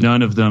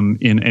none of them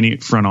in any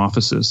front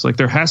offices.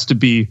 There has to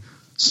be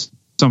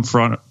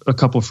a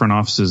couple of front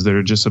offices that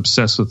are just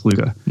obsessed with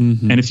Luka.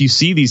 Mm-hmm. And if you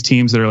see these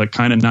teams that are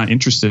kind of not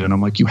interested in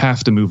him, you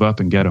have to move up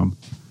and get him.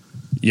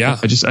 Yeah.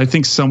 I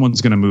think someone's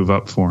going to move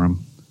up for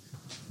him.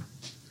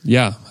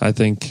 Yeah. I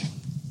think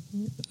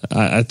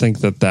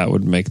that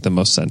would make the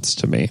most sense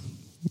to me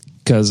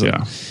because,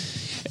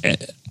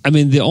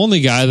 the only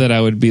guy that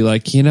I would be I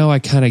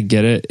kind of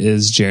get it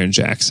is Jaren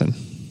Jackson.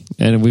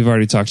 And we've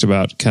already talked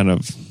about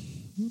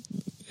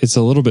it's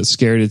a little bit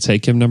scary to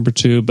take him number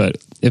 2, but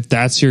if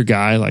that's your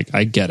guy,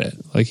 I get it.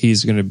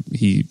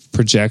 He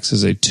projects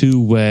as a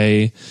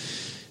two-way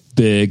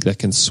big that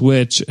can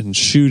switch and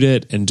shoot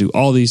it and do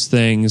all these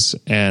things.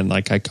 And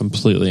I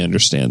completely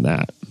understand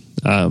that.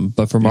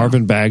 But for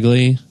Marvin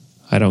Bagley,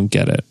 I don't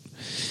get it.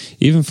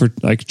 even for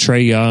like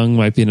Trae Young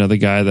might be another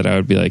guy that I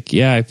would be like,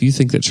 yeah, if you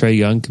think that Trae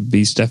Young could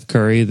be Steph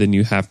Curry, then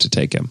you have to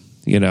take him,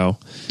 Yeah.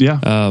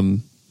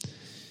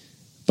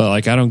 But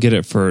like, I don't get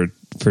it for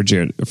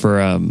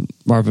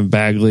Marvin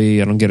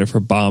Bagley. I don't get it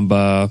for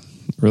Bamba,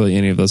 really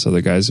any of those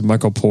other guys.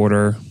 Michael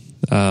Porter.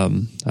 I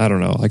don't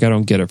know. Like, I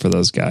don't get it for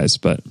those guys,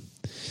 but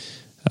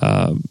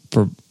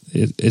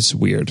it's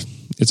weird.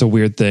 It's a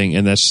weird thing.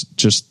 And that's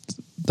just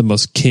the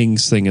most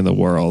Kings thing in the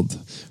world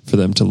for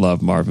them to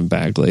love Marvin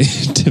Bagley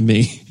to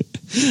me.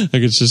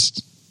 Like,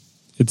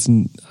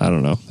 I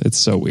don't know. It's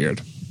so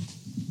weird.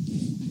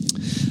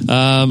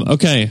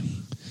 Okay.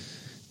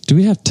 Do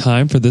we have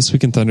time for This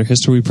Week in Thunder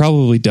History? We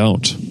probably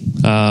don't.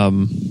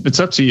 It's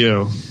up to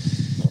you.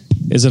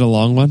 Is it a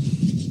long one?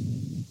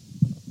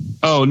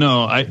 Oh,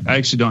 no, I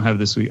actually don't have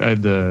this week. I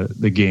have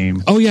the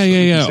game. Oh,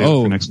 yeah.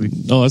 For next week.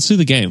 Oh, let's do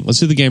the game. Let's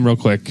do the game real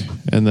quick,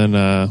 and then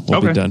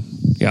we'll be done.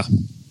 Yeah.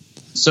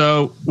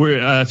 So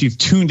if you've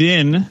tuned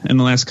in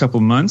the last couple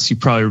of months, you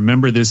probably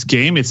remember this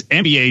game. It's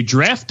NBA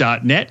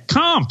Draft.net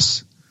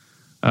comps.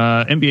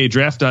 NBA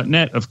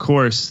Draft.net, of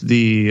course,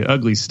 the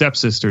ugly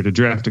stepsister to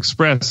Draft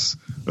Express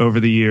over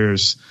the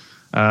years.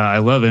 I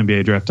love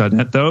NBA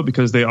Draft.net, though,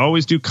 because they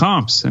always do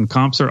comps, and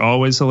comps are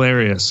always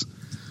hilarious.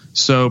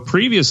 So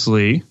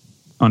previously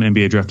on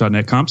NBA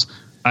Draft.net comps,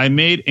 I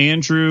made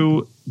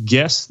Andrew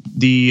guess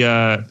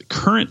the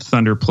current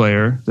Thunder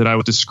player that I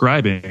was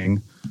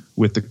describing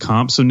with the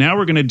comp. So now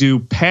we're going to do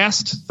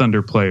past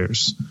Thunder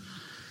players.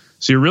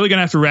 So you're really going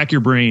to have to rack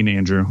your brain,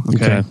 Andrew.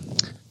 Okay.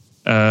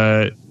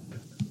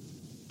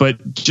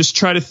 But just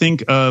try to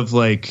think of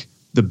like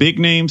the big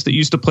names that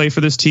used to play for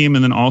this team,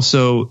 and then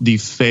also the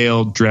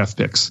failed draft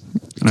picks.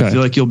 And I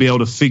feel like you'll be able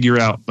to figure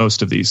out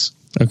most of these.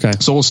 Okay.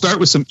 So we'll start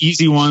with some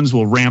easy ones.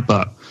 We'll ramp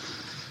up.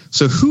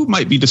 So who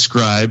might be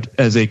described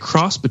as a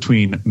cross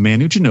between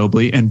Manu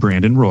Ginobili and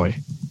Brandon Roy?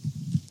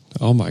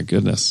 Oh my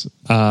goodness.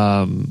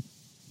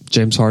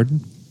 James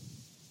Harden?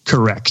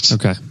 Correct.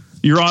 Okay.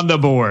 You're on the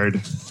board.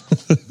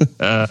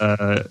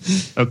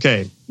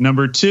 Okay.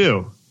 Number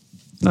 2.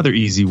 Another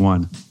easy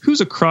one. Who's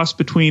a cross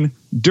between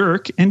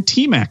Dirk and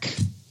T-Mac?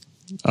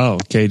 Oh,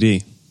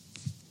 KD.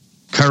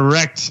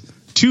 Correct.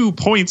 2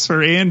 points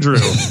for Andrew.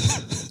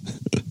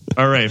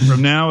 All right.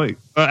 From now,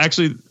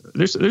 actually,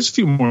 there's a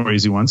few more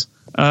easy ones.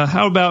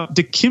 How about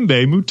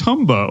Dikembe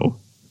Mutombo?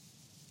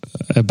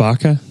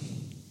 Ibaka?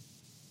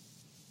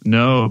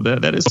 No,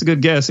 that is a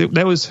good guess.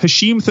 That was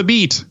Hashim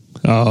Thabit.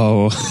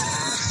 Oh.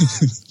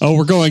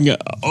 We're going.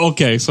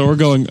 Okay, so we're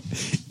going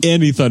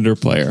any Thunder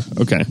player.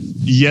 Okay.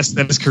 Yes,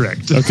 that is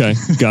correct. Okay,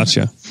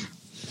 gotcha.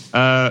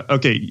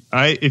 Okay,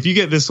 if you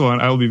get this one,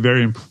 I will be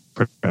very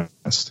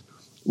impressed.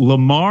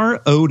 Lamar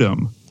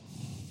Odom.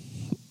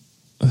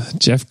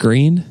 Jeff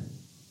Green?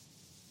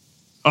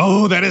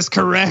 Oh, that is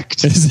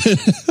correct. Is it?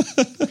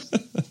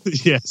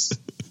 Yes.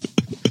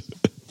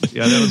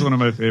 Yeah, that was one of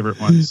my favorite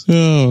ones.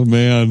 Oh,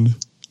 man.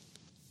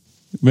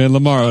 Man,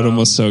 Lamar Odom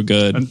was so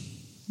good.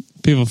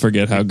 People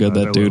forget how good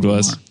that dude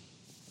was.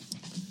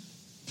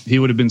 He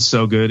would have been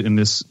so good in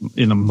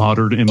a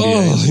modern NBA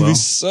as well. He'd be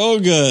so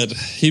good.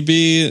 He'd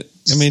be,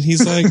 I mean,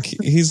 he's like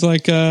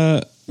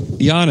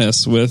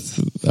Giannis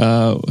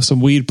with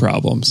some weed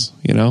problems,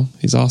 you know?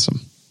 He's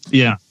awesome.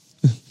 Yeah.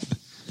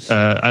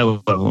 I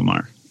love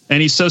Lamar.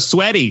 And he's so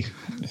sweaty.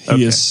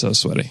 He is so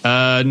sweaty.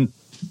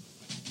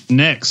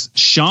 Next,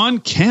 Sean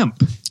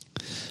Kemp.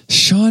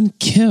 Sean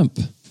Kemp.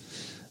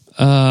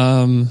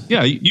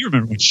 Yeah, you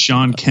remember when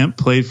Sean Kemp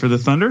played for the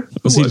Thunder?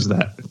 Who was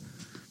that?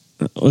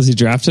 Was he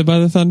drafted by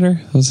the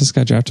Thunder? Was this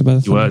guy drafted by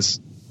the Thunder?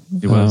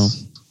 He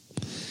was.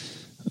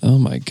 Oh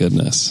my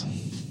goodness.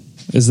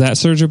 Is that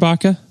Serge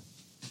Ibaka?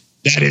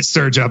 That is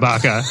Serge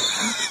Ibaka.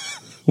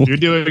 You're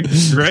doing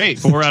great.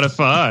 4 out of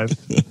 5.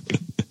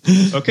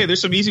 Okay,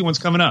 there's some easy ones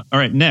coming up. All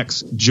right,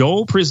 next,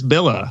 Joel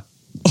Prisbilla.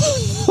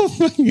 Oh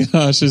my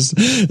gosh,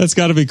 that's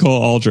got to be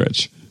Cole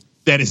Aldrich.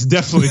 That is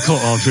definitely Cole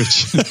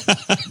Aldrich.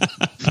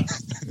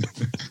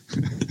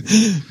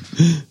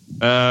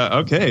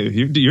 Okay,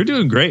 you're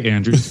doing great,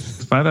 Andrew.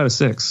 5 out of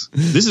 6.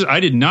 I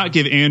did not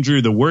give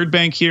Andrew the word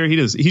bank here.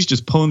 He's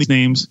just pulling these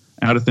names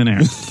out of thin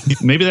air.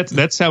 Maybe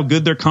that's how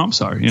good their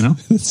comps are, you know?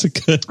 That's a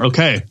good.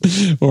 Okay.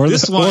 Or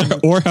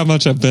how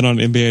much I've been on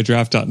NBA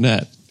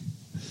Draft.net.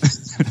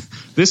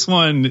 This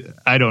one,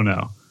 I don't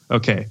know.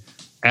 Okay.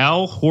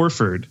 Al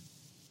Horford.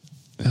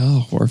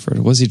 Al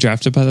Horford. Was he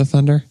drafted by the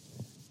Thunder?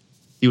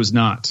 He was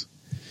not.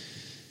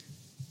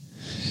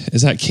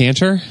 Is that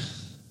Cantor?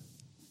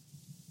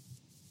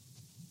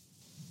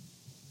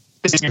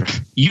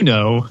 You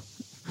know.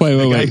 Wait.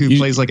 The guy who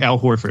plays like Al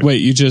Horford.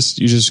 Wait, you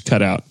just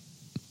cut out.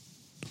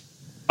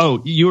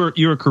 Oh, you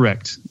were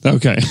correct.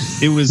 Okay.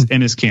 It was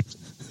Enes Kanter.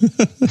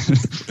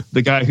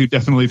 The guy who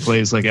definitely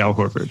plays like Al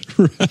Horford.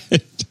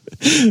 Right.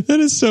 That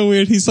is so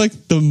weird. He's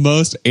like the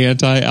most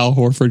anti-Al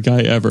Horford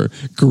guy ever.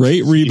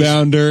 Great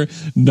rebounder,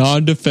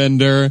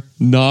 non-defender,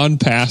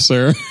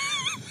 non-passer.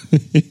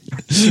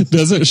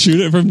 Doesn't shoot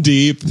it from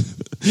deep.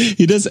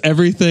 He does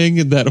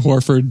everything that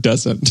Horford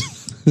doesn't.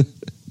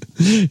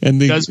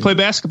 And he does play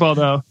basketball,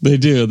 though. They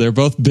do. They're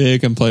both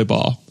big and play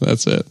ball.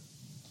 That's it.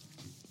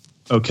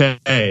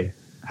 Okay.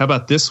 How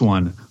about this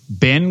one?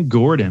 Ben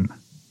Gordon.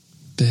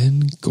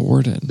 Ben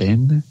Gordon.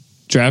 Ben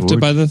Drafted Gordon.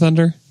 by the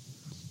Thunder?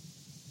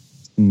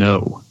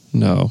 No.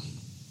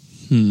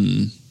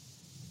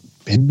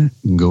 Ben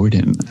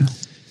Gordon.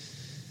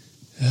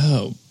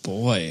 Oh,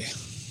 boy.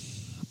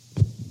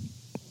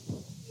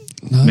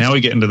 Now we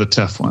get into the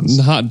tough ones.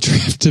 Not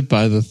drafted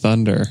by the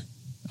Thunder.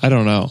 I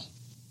don't know.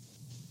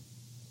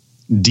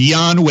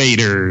 Dion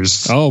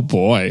Waiters. Oh,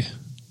 boy.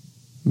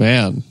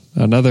 Man,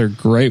 another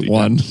great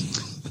one.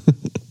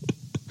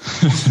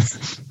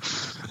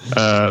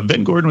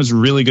 Ben Gordon was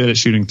really good at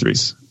shooting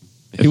threes.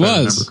 He was. I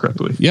remember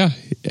correctly. Yeah.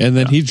 And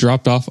then he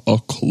dropped off a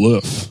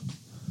cliff.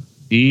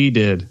 He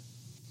did.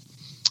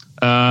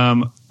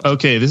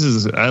 Okay,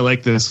 I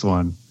like this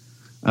one.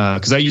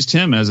 Because I used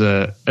him as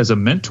a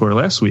mentor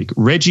last week.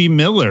 Reggie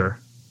Miller.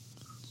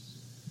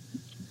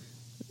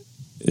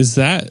 Is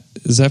that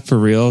for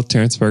real,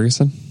 Terrence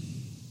Ferguson?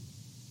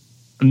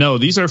 No,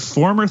 these are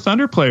former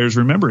Thunder players.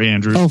 Remember,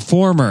 Andrew? Oh,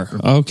 former.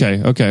 Okay.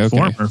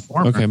 Former.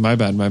 Okay, my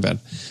bad.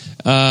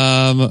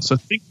 So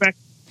think back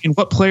in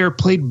what player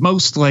played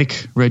most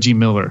like Reggie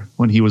Miller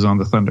when he was on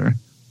the Thunder.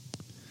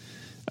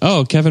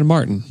 Oh, Kevin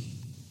Martin.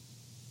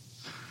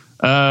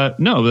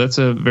 No, that's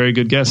a very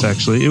good guess,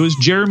 actually. It was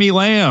Jeremy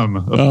Lamb,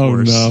 of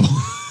course. No.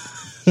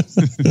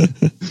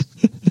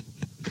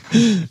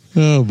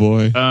 Oh,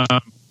 boy.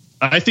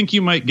 I think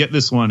you might get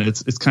this one.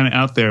 It's kind of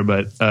out there,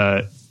 but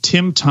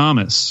Tim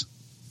Thomas.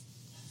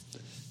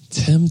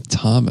 Tim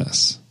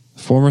Thomas.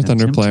 Former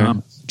Thunder Tim player.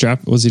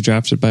 Thomas. Was he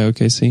drafted by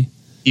OKC?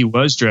 He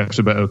was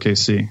drafted by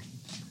OKC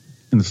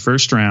in the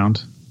first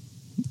round.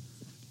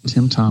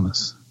 Tim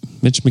Thomas.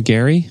 Mitch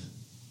McGarry?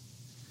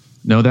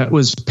 No, that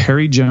was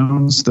Perry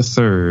Jones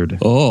III.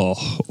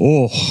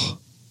 Oh.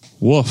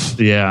 Woof.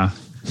 Yeah.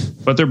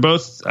 But they're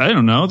both, I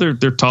don't know,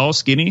 they're tall,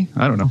 skinny.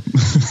 I don't know.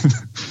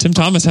 Tim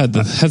Thomas had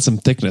some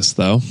thickness,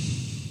 though.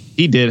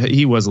 He did.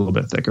 He was a little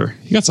bit thicker.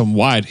 He got some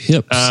wide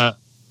hips.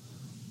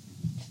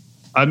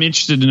 I'm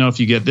interested to know if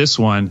you get this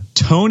one.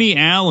 Tony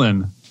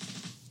Allen,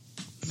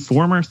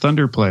 former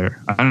Thunder player.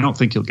 I don't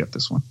think you'll get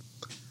this one.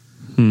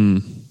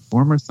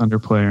 Former Thunder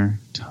player,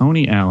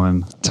 Tony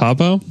Allen.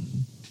 Tabo?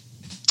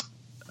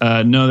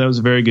 No, that was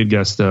a very good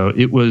guess, though.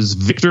 It was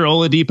Victor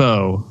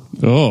Oladipo.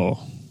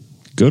 Oh,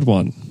 good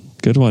one.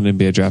 Good one,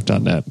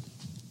 NBADraft.net.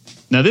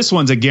 Now, this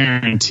one's a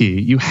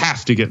guarantee. You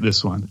have to get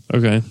this one.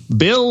 Okay.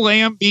 Bill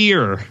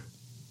Laimbeer.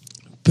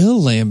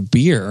 Bill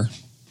Laimbeer?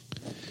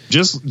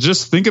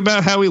 Just think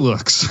about how he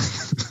looks.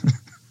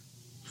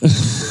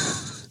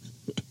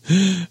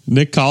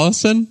 Nick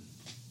Collison?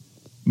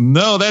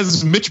 No,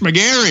 that's Mitch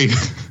McGarry.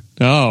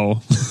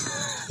 Oh,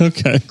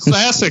 okay.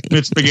 Classic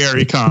Mitch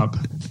McGarry comp.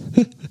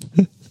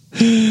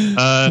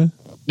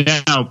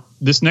 Now,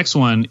 this next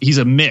one, he's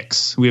a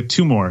mix. We have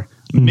two more.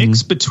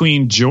 Mix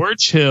between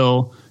George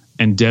Hill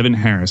and Devin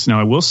Harris. Now,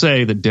 I will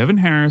say that Devin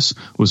Harris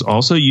was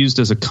also used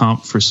as a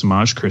comp for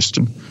Samaj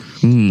Christian,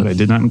 but I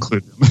did not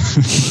include him.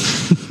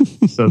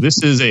 So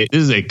this is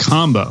a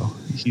combo.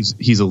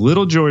 He's a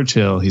little George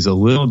Hill. He's a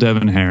little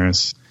Devin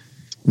Harris.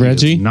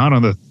 Reggie? Not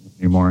on the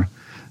anymore.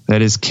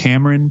 That is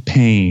Cameron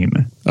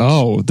Payne.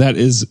 Oh, that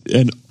is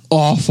an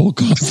awful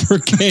comp for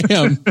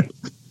Cam.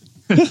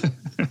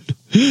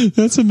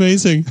 That's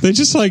amazing. They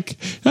just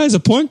as a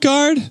point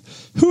guard,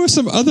 who are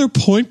some other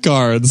point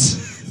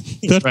guards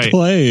that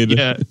played?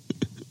 Yeah.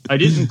 I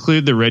didn't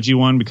include the Reggie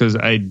one because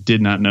I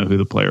did not know who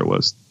the player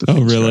was.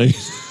 Oh, really?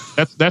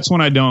 That's when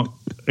I don't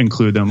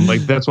include them.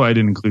 That's why I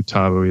didn't include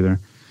Tabo either.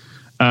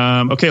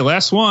 Okay,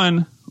 last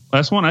one.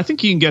 I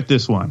think you can get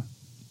this one.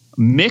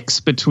 Mix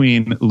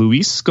between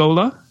Luis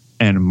Scola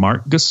and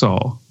Marc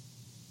Gasol.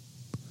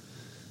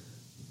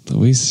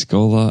 Luis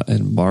Scola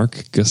and Marc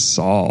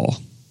Gasol.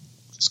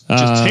 Just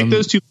take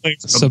those two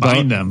players and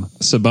combine them.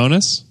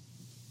 Sabonis?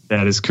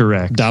 That is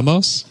correct.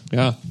 Damos?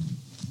 Yeah.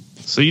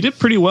 So you did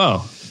pretty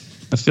well.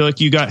 I feel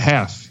like you got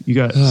half. You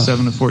got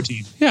 7 of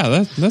 14.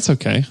 Yeah, that's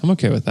okay. I'm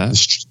okay with that.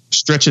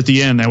 Stretch at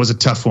the end, that was a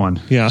tough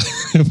one. Yeah,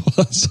 it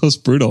was. It was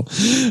brutal.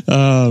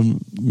 Man,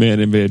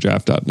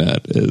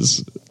 NBADraft.net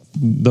is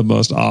the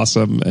most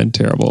awesome and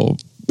terrible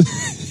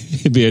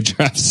NBA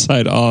draft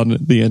site on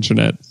the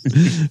internet.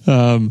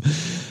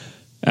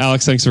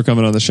 Alex, thanks for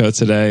coming on the show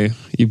today.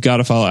 You've got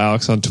to follow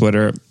Alex on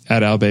Twitter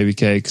at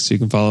AlBabyCakes. You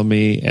can follow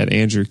me at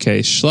Andrew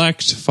K.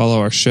 Schlecht. Follow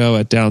our show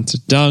at Down to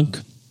Dunk.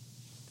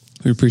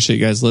 We appreciate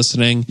you guys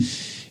listening.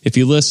 If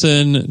you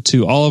listen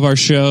to all of our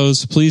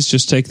shows, please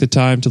just take the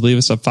time to leave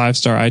us a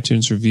 5-star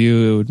iTunes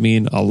review. It would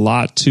mean a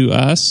lot to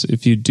us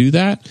if you do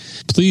that.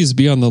 Please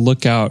be on the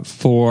lookout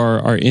for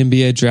our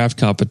NBA draft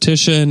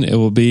competition. It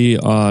will be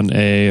on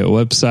a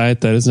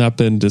website that has not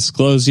been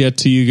disclosed yet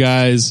to you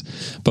guys,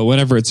 but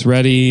whenever it's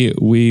ready,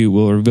 we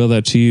will reveal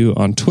that to you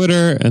on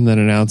Twitter and then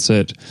announce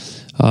it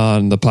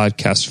on the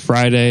podcast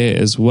Friday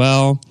as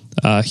well.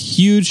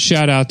 Huge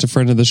shout out to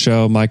friend of the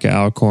show, Micah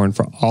Alcorn,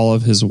 for all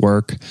of his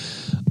work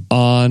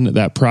on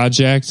that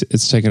project.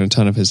 It's taken a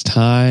ton of his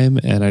time,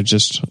 and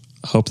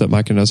hope that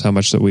Micah knows how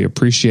much that we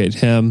appreciate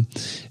him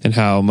and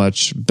how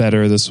much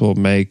better this will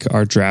make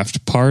our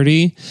draft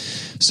party.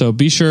 So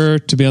be sure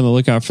to be on the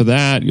lookout for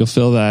that. You'll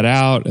fill that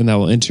out, and that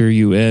will enter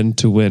you in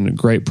to win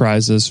great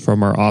prizes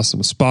from our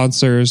awesome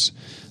sponsors.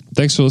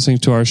 Thanks for listening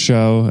to our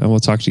show, and we'll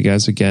talk to you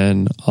guys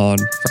again on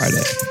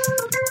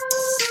Friday.